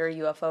falls under a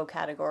UFO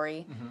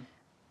category. Mm-hmm.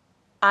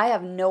 I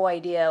have no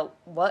idea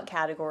what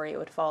category it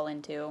would fall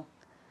into.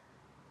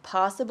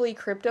 Possibly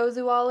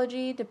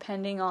cryptozoology,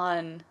 depending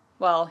on...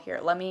 Well,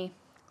 here,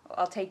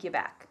 I'll take you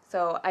back.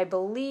 So, I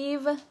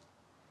believe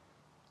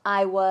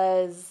I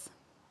was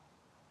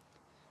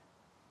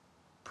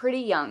pretty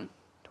young.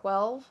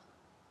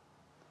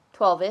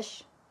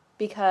 12-ish,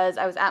 because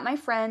I was at my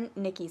friend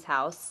Nikki's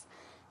house,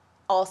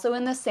 also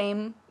in the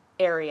same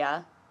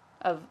area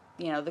of,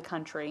 the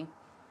country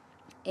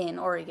in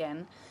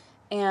Oregon,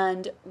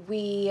 and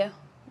we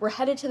were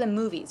headed to the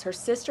movies. Her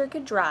sister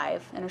could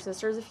drive, and her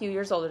sister is a few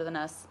years older than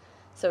us,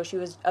 so she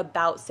was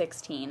about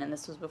 16, and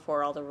this was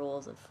before all the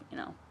rules of,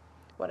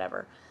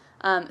 whatever.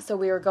 So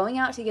we were going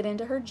out to get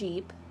into her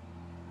Jeep,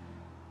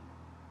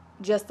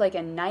 just like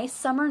a nice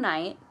summer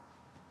night.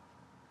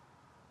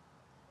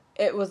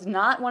 It was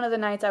not one of the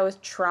nights I was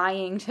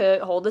trying to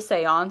hold a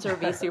seance or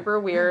be super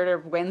weird or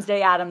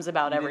Wednesday Addams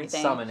about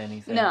everything. Didn't summon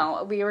anything.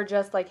 No, we were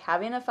just like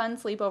having a fun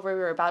sleepover. We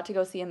were about to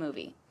go see a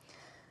movie.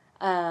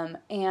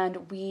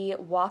 And we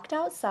walked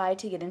outside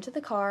to get into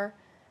the car,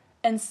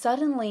 and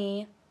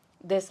suddenly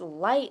this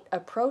light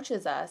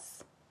approaches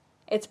us.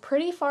 It's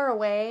pretty far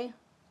away.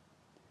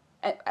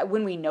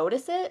 When we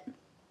notice it,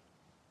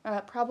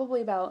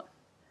 probably about,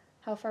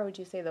 how far would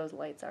you say those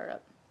lights are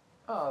up?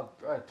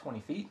 20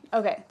 feet.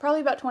 Okay,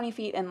 probably about 20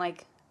 feet and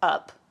like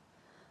up,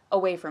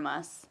 away from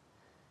us.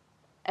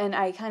 And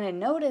I kind of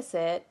notice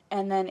it,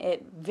 and then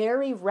it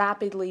very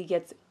rapidly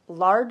gets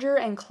larger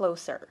and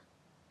closer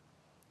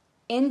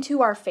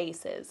into our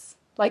faces,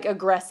 like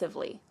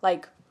aggressively,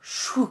 like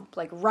shoo,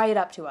 like right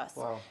up to us.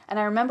 Wow. And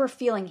I remember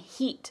feeling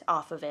heat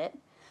off of it.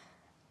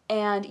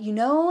 And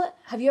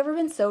have you ever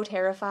been so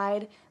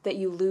terrified that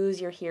you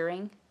lose your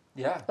hearing?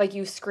 Yeah. Like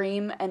you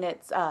scream and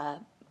it's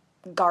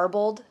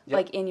garbled, yep.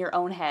 like in your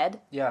own head?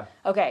 Yeah.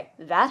 Okay,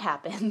 that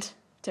happened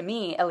to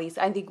me, at least.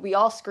 I think we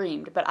all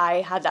screamed, but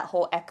I had that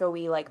whole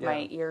echoey, like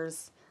my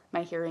ears,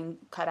 my hearing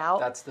cut out.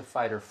 That's the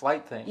fight or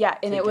flight thing. Yeah,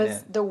 and it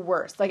was the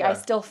worst. Like, I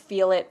still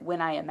feel it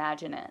when I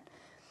imagine it.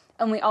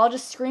 And we all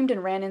just screamed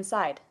and ran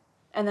inside.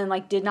 And then,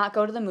 like, did not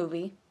go to the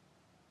movie.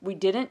 We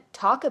didn't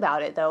talk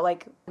about it, though.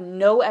 Like,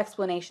 no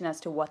explanation as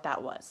to what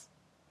that was.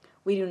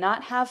 We do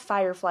not have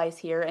fireflies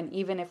here, and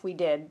even if we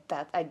did,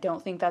 I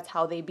don't think that's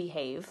how they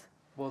behave.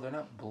 Well, they're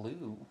not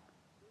blue.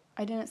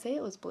 I didn't say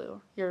it was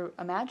blue. You're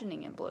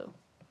imagining it blue.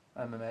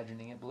 I'm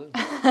imagining it blue.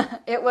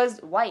 It was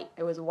white.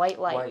 It was white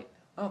light. White.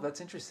 Oh,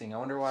 that's interesting. I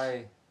wonder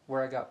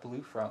where I got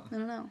blue from. I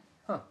don't know.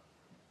 Huh.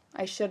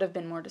 I should have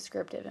been more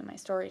descriptive in my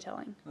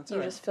storytelling. That's you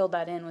all right. Just filled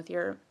that in with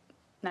your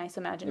nice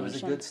imagination. It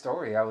was a good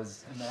story. I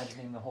was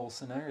imagining the whole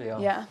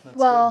scenario. Yeah. That's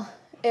well,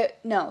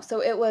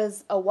 so it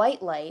was a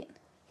white light,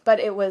 but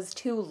it was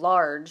too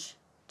large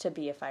to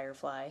be a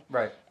firefly.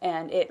 Right.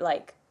 And it,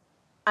 like,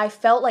 I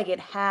felt like it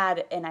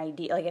had an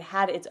idea, like it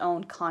had its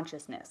own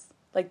consciousness.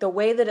 Like the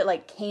way that it,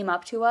 like, came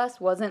up to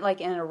us wasn't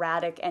like an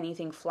erratic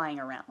anything flying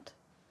around.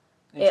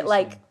 It,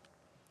 like,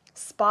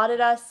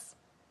 spotted us,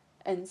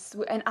 and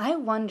I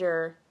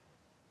wonder,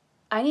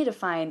 I need to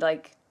find,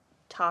 like,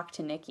 talk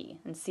to Nikki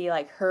and see,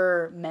 like,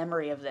 her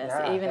memory of this.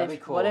 Yeah, even that'd if,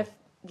 be cool. What if,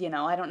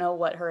 I don't know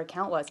what her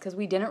account was, because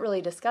we didn't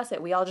really discuss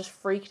it. We all just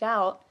freaked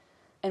out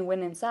and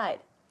went inside.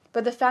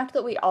 But the fact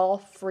that we all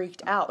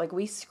freaked out, like,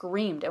 we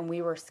screamed and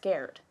we were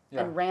scared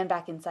and ran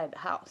back inside the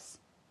house.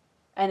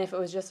 And if it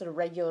was just a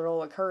regular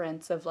old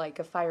occurrence of like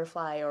a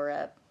firefly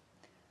or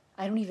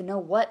I don't even know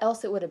what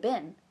else it would have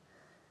been.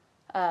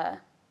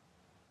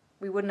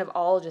 We wouldn't have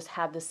all just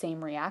had the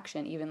same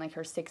reaction, even like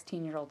her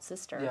 16-year-old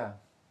sister. Yeah.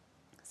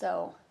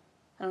 So,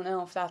 I don't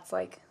know if that's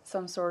like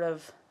some sort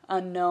of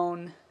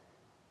unknown,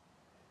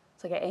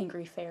 it's like an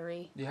angry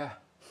fairy. Yeah.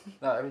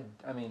 No,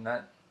 I mean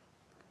that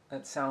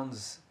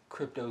sounds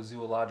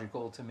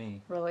cryptozoological to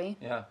me. Really?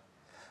 Yeah.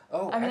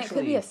 Oh, I mean, actually, it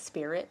could be a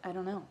spirit. I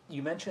don't know.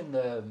 you mentioned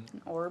An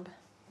orb.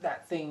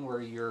 that thing where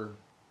you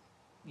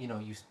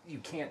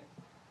can't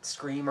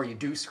scream, or you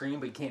do scream,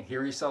 but you can't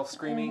hear yourself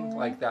screaming,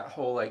 like that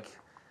whole like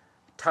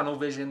tunnel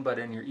vision, but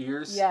in your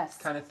ears, Yes.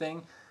 kind of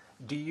thing.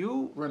 Do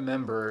you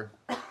remember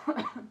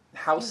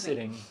house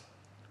sitting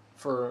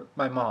for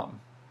my mom?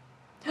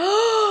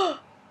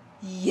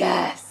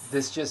 Yes.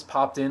 This just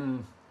popped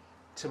in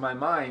to my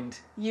mind.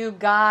 You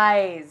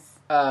guys.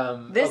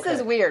 This okay.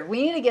 is weird.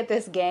 We need to get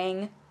this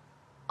gang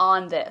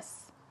on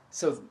this.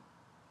 So,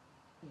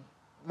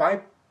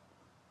 my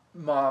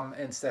mom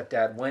and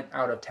stepdad went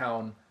out of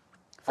town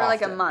For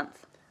like a often.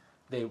 month.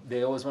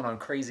 They always went on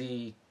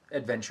crazy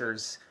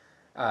adventures,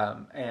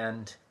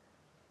 and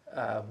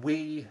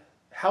we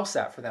house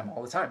sat for them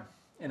all the time,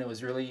 and it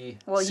was really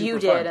Well, super you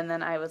fun. did, and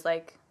then I was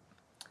like,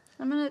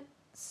 I'm gonna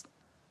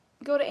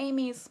go to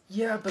Amy's.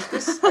 Yeah, but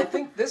I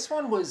think this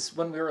one was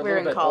when we were a little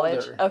in bit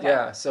college. older. Okay.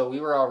 Yeah, so we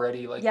were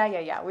already like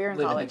Yeah. We were in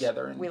living college.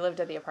 together. And, We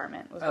lived at the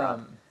apartment with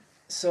Rob.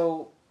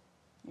 so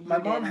my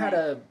You mom did, had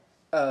hey?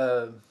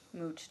 a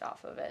Mooched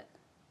off of it.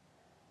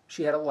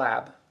 she had a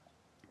lab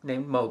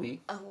named Moby.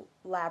 A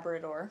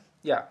Labrador.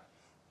 Yeah,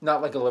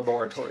 not like a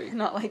laboratory.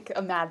 Not like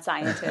a mad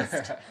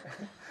scientist.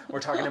 We're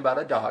talking about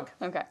a dog.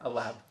 Okay. A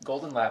lab,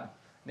 golden lab,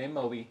 named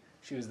Moby.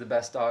 She was the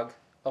best dog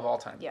of all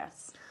time.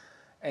 Yes.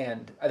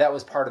 And that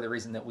was part of the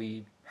reason that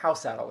we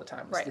house sat all the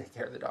time, was Right. to take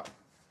care of the dog.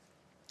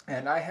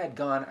 And I had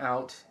gone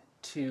out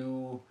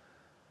to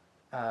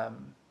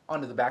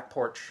onto the back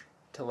porch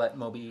to let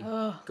Moby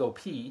go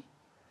pee.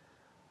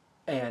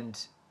 And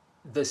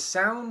the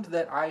sound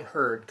that I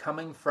heard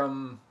coming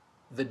from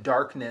the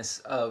darkness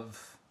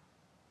of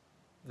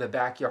the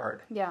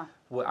backyard, Yeah.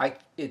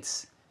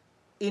 it's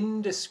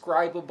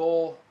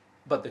indescribable,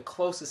 but the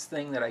closest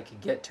thing that I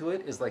could get to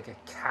it is like a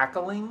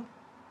cackling,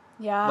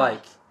 Yeah.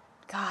 like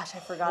Gosh, I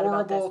forgot about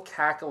horrible this.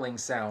 cackling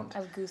sound. I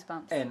have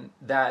goosebumps. And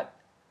that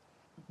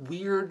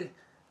weird,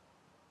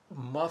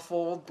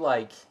 muffled,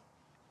 like,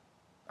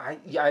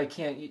 I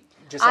can't,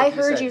 just like I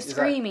heard said, you is that-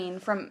 screaming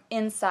from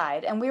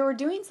inside, and we were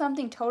doing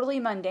something totally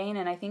mundane,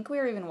 and I think we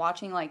were even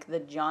watching, like, the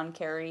John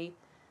Kerry,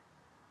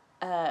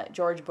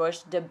 George Bush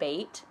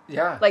debate.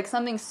 Yeah. Like,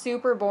 something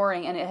super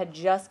boring, and it had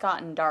just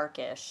gotten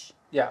darkish.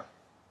 Yeah.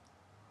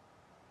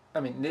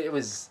 I mean, it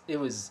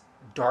was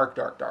dark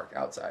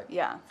outside.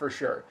 Yeah. For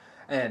sure.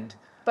 And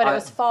But it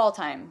was fall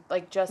time,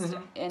 like, just,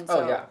 and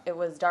so yeah. it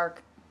was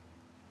dark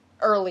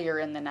earlier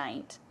in the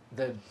night.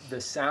 the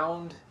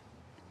sound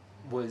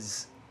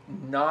was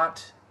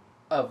not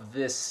of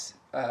this,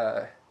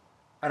 I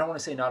don't want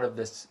to say not of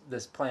this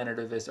planet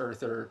or this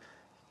earth or,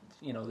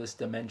 this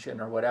dimension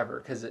or whatever,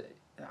 because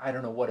I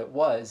don't know what it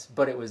was,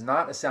 but it was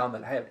not a sound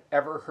that I had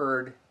ever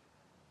heard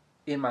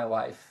in my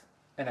life,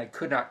 and I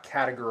could not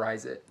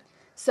categorize it.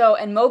 So,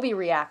 and Moby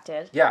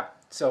reacted. Yeah,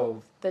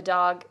 so The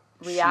dog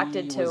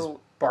reacted She was to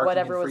barking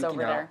whatever and was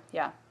over freaking there. out.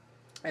 Yeah.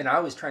 and I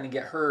was trying to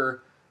get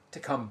her to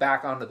come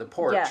back onto the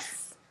porch,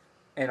 Yes.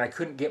 and I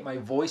couldn't get my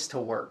voice to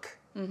work.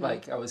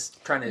 Like I was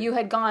trying to. You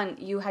had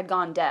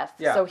gone deaf.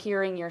 Yeah. So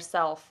hearing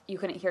yourself, you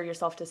couldn't hear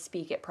yourself to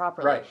speak it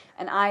properly. Right.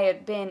 And I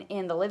had been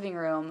in the living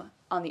room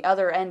on the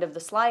other end of the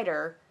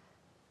slider,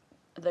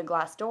 the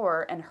glass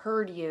door, and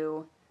heard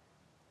you,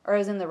 or I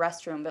was in the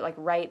restroom, but like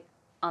right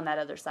on that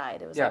other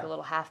side. It was like Yeah. a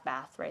little half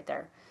bath right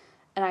there.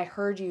 And I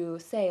heard you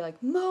say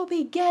like,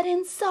 Moby, get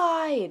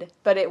inside.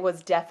 But it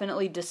was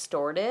definitely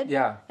distorted.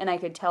 Yeah. And I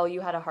could tell you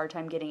had a hard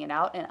time getting it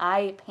out. And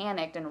I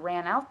panicked and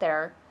ran out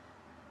there,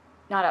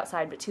 not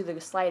outside, but to the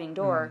sliding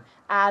door,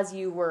 as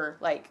you were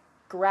like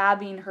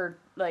grabbing her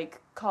like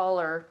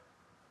collar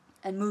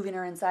and moving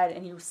her inside,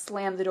 and you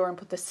slammed the door and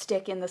put the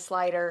stick in the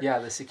slider. Yeah,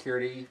 the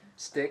security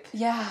stick.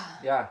 Yeah.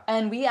 Yeah.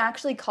 And we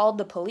actually called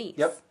the police.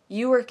 Yep.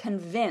 You were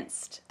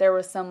convinced there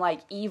was some like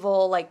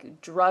evil,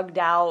 like drugged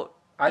out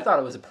I thought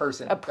it was a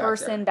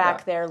person.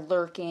 back there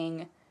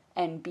lurking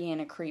and being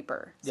a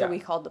creeper. So Yeah. we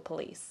called the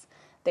police.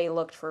 They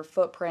looked for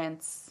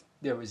footprints.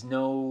 There was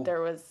no.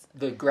 There was.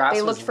 The grass.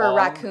 They was looked for long.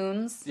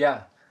 raccoons.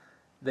 Yeah.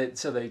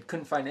 So they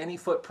couldn't find any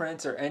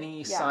footprints or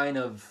any sign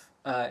of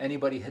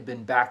anybody had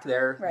been back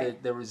there.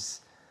 Right. There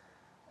was.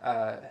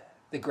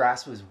 The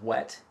grass was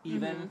wet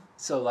even,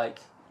 so like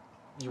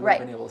you would have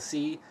been able to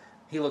see.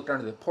 He looked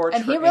under the porch,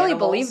 And for he really animals.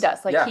 believed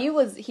us. Like Yeah. he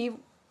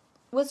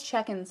was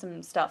checking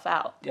some stuff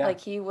out. Yeah. Like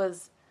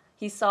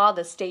he saw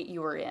the state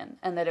you were in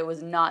and that it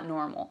was not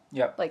normal.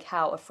 Yep. Like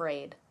how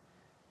afraid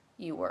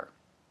you were.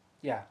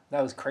 Yeah,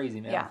 that was crazy,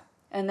 man. Yeah.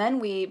 And then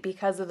we,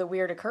 because of the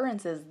weird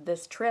occurrences,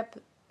 this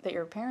trip that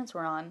your parents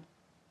were on,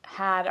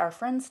 had our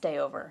friends stay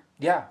over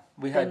Yeah,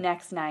 we the had.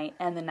 next night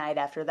and the night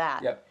after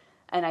that. Yep.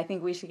 And I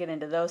think we should get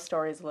into those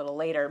stories a little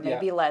later.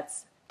 Maybe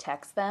let's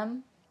text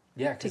them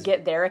to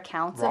get their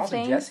accounts Rob of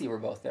things. and Jesse were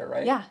both there,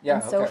 right? Yeah,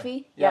 and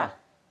Sophie. Yeah.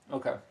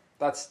 Okay.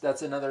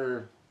 That's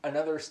another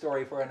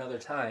story for another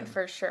time.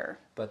 For sure.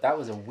 But that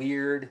was a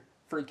weird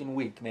freaking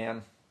week,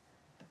 man.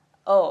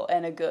 Oh,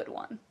 and a good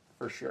one.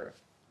 For sure.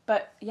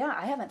 But yeah,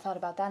 I haven't thought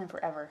about that in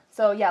forever.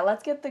 So yeah,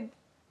 let's get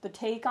the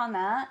take on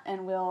that,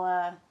 and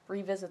we'll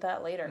revisit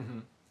that later. Mm-hmm.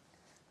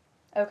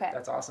 Okay.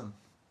 That's awesome.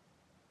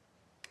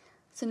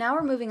 So now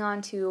we're moving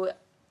on to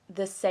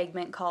this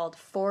segment called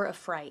For a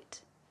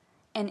Fright.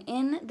 And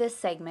in this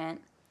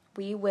segment,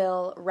 we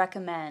will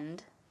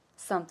recommend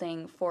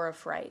something for a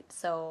fright.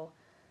 So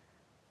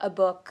a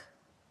book,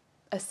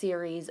 a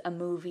series, a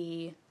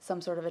movie,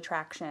 some sort of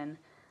attraction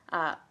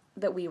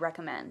that we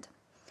recommend.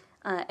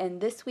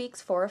 And this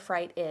week's For a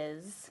Fright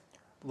is...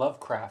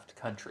 Lovecraft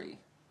Country.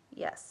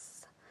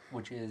 Yes.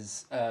 Which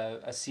is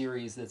a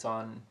series that's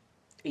on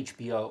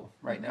HBO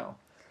right now.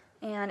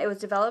 And it was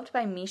developed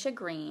by Misha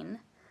Green,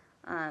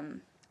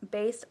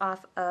 based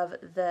off of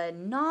the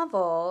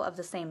novel of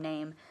the same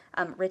name,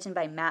 written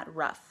by Matt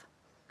Ruff.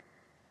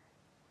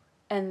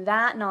 And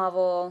that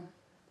novel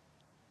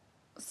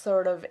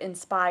sort of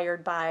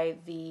inspired by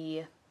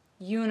the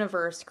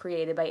universe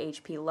created by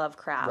H.P.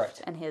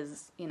 Lovecraft and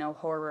his,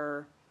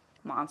 horror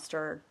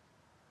monster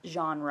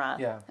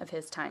genre of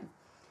his time.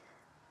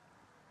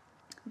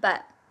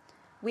 But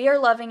we are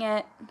loving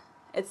it.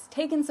 It's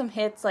taken some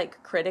hits,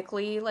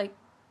 critically,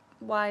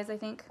 wise, I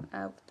think,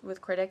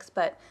 with critics,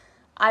 but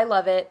I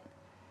love it.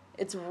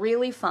 It's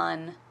really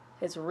fun.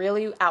 It's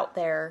really out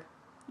there,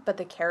 but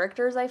the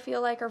characters I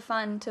feel like are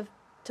fun to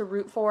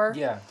root for.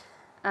 Yeah.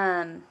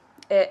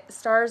 It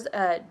stars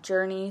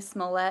Journey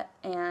Smollett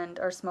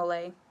or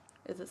Smollett.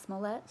 Is it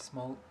Smollett?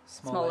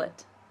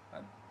 Smollett.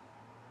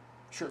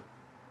 Sure.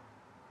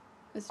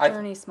 It's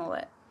Journey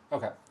Smollett.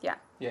 Okay. Yeah.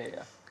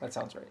 Yeah. That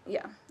sounds right.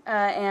 Yeah.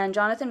 And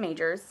Jonathan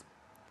Majors.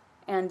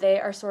 And they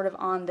are sort of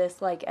on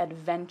this,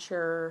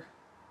 adventure,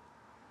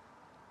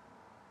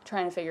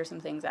 trying to figure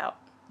some things out.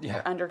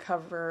 Yeah.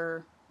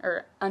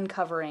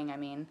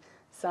 Uncovering,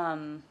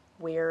 some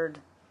weird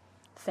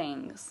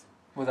things.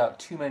 Without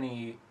too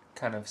many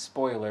kind of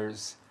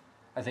spoilers,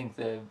 I think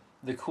the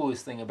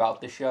coolest thing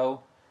about the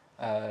show,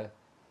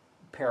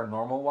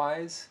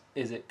 paranormal-wise,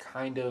 is it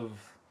kind of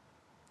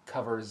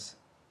covers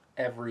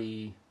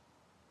every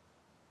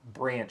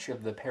branch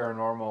of the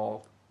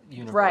paranormal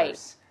universe.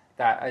 Right.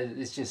 That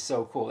is just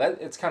so cool.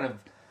 It's kind of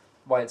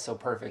why it's so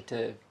perfect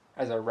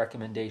as a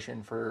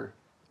recommendation for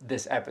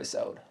this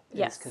episode.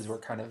 Yes. Because we're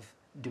kind of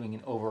doing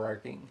an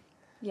overarching...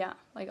 Yeah,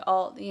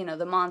 all,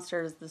 the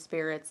monsters, the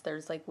spirits,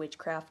 there's,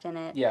 witchcraft in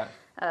it. Yeah.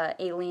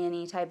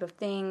 Alien-y type of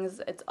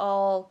things. It's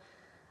all,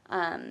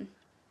 the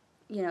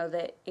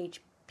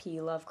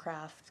H.P.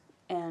 Lovecraft,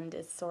 and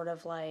it's sort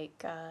of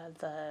like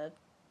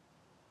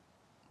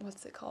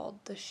what's it called?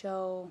 The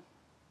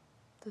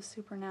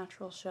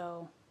supernatural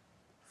show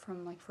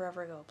from,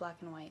 forever ago, black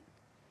and white.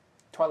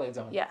 Twilight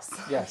Zone. Yes.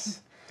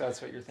 Yes, that's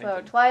what you're thinking.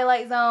 So,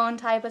 Twilight Zone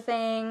type of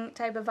thing,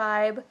 type of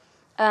vibe.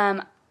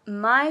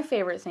 My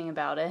favorite thing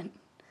about it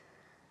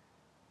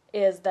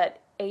is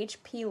that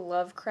H.P.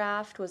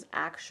 Lovecraft was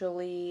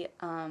actually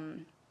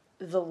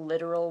the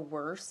literal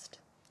worst.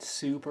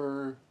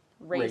 Super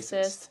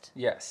racist.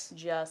 Yes.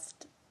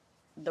 Just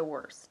the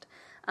worst.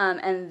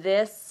 And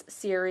this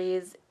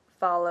series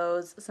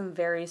follows some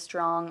very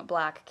strong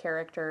black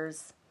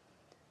characters.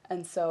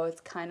 And so it's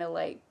kind of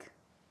like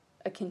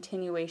a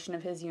continuation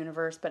of his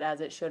universe, but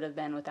as it should have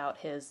been without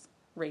his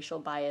racial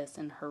bias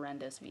and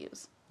horrendous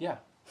views. Yeah.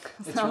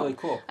 It's really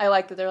cool. I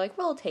like that they're like,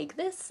 we'll take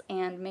this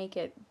and make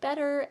it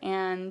better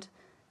and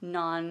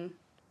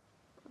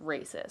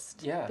non-racist.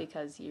 Yeah.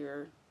 Because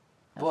you're...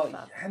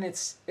 and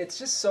it's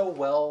just so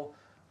well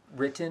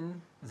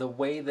written, the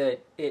way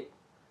that it,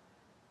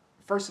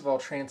 first of all,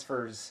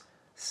 transfers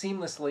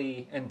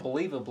seamlessly and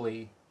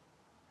believably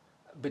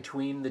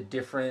between the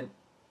different,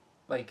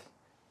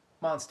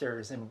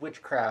 monsters and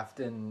witchcraft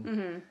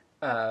and...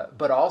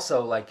 but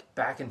also,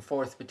 back and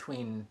forth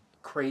between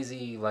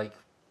crazy,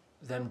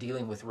 them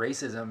dealing with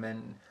racism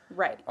and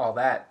all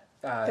that.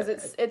 Because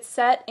it's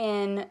set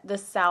in the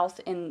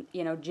South in,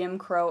 Jim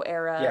Crow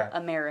era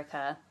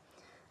America.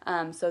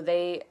 So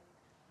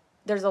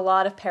there's a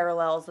lot of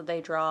parallels that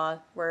they draw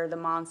where the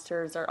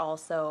monsters are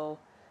also,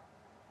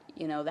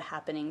 the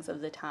happenings of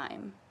the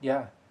time.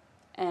 Yeah.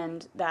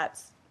 And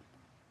that's,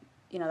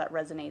 that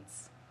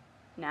resonates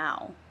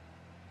now.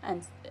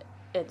 And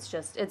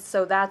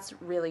so that's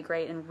really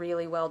great and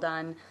really well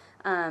done.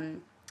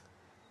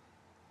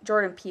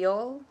 Jordan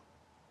Peele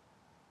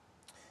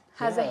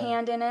has a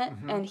hand in it,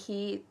 and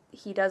he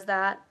does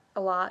that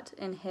a lot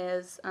in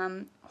his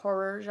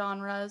horror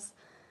genres,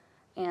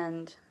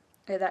 and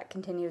that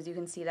continues. You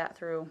can see that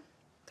through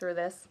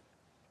this,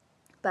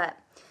 but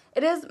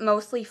it is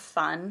mostly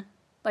fun.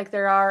 It's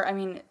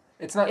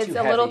not it's too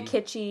a little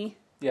kitschy.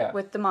 Yeah.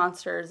 With the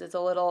monsters, it's a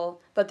little,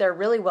 but they're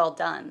really well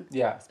done.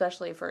 Yeah.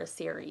 Especially for a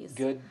series.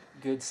 Good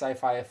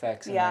sci-fi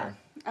effects in there.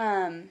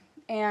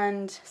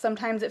 And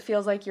sometimes it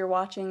feels like you're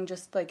watching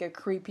just like a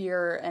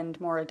creepier and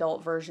more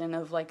adult version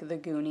of like the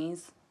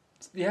Goonies.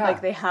 Yeah.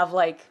 Like they have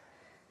like...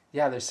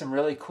 Yeah, there's some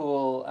really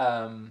cool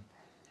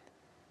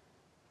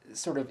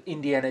sort of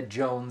Indiana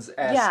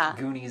Jones-esque,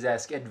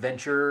 Goonies-esque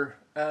adventure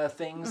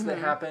things that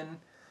happen.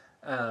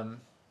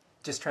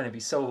 Just trying to be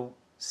so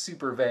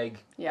super vague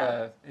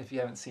if you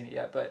haven't seen it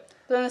yet. But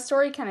then the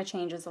story kind of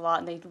changes a lot,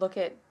 and they look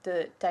at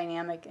the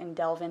dynamic and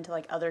delve into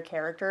like other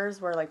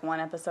characters where like one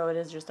episode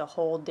is just a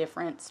whole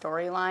different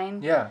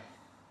storyline. Yeah.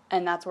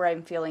 And that's where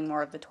I'm feeling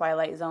more of the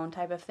Twilight Zone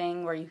type of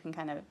thing, where you can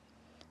kind of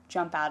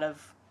jump out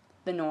of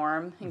the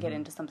norm and get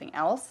into something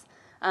else.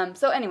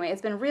 So anyway,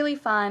 it's been really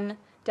fun.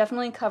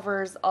 Definitely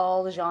covers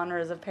all the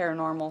genres of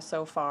paranormal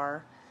so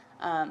far.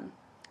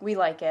 We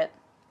like it.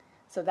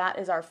 So that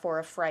is our For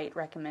a Fright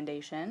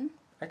recommendation.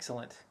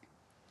 Excellent.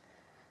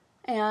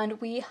 And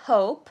we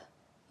hope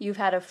you've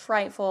had a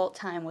frightful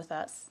time with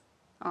us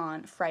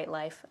on Fright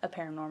Life, a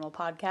paranormal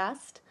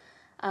podcast.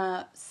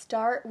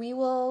 We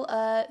will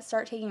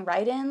start taking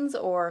write-ins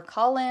or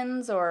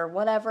call-ins or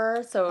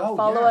whatever. So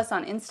follow us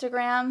on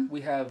Instagram.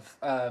 We have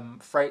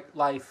Fright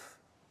Life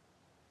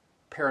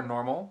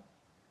Paranormal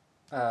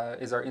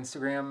is our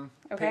Instagram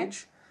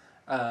page.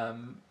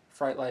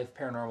 Fright Life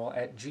Paranormal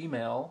at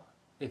Gmail.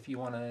 If you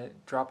want to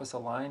drop us a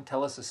line,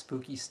 tell us a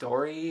spooky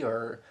story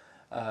or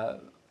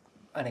an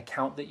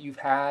account that you've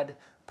had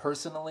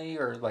personally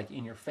or like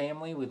in your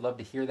family, we'd love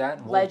to hear that.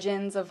 And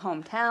Legends of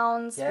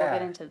hometowns. We'll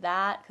get into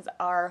that because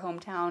our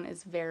hometown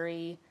is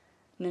very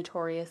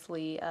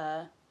notoriously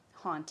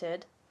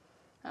haunted.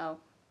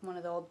 One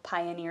of the old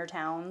pioneer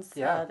towns,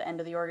 the end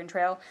of the Oregon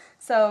Trail.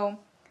 So,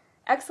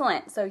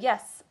 excellent. So,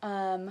 yes,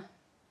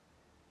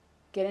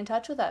 get in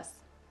touch with us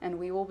and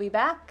we will be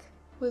back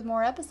with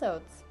more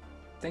episodes.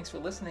 Thanks for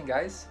listening,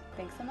 guys.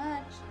 Thanks so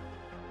much.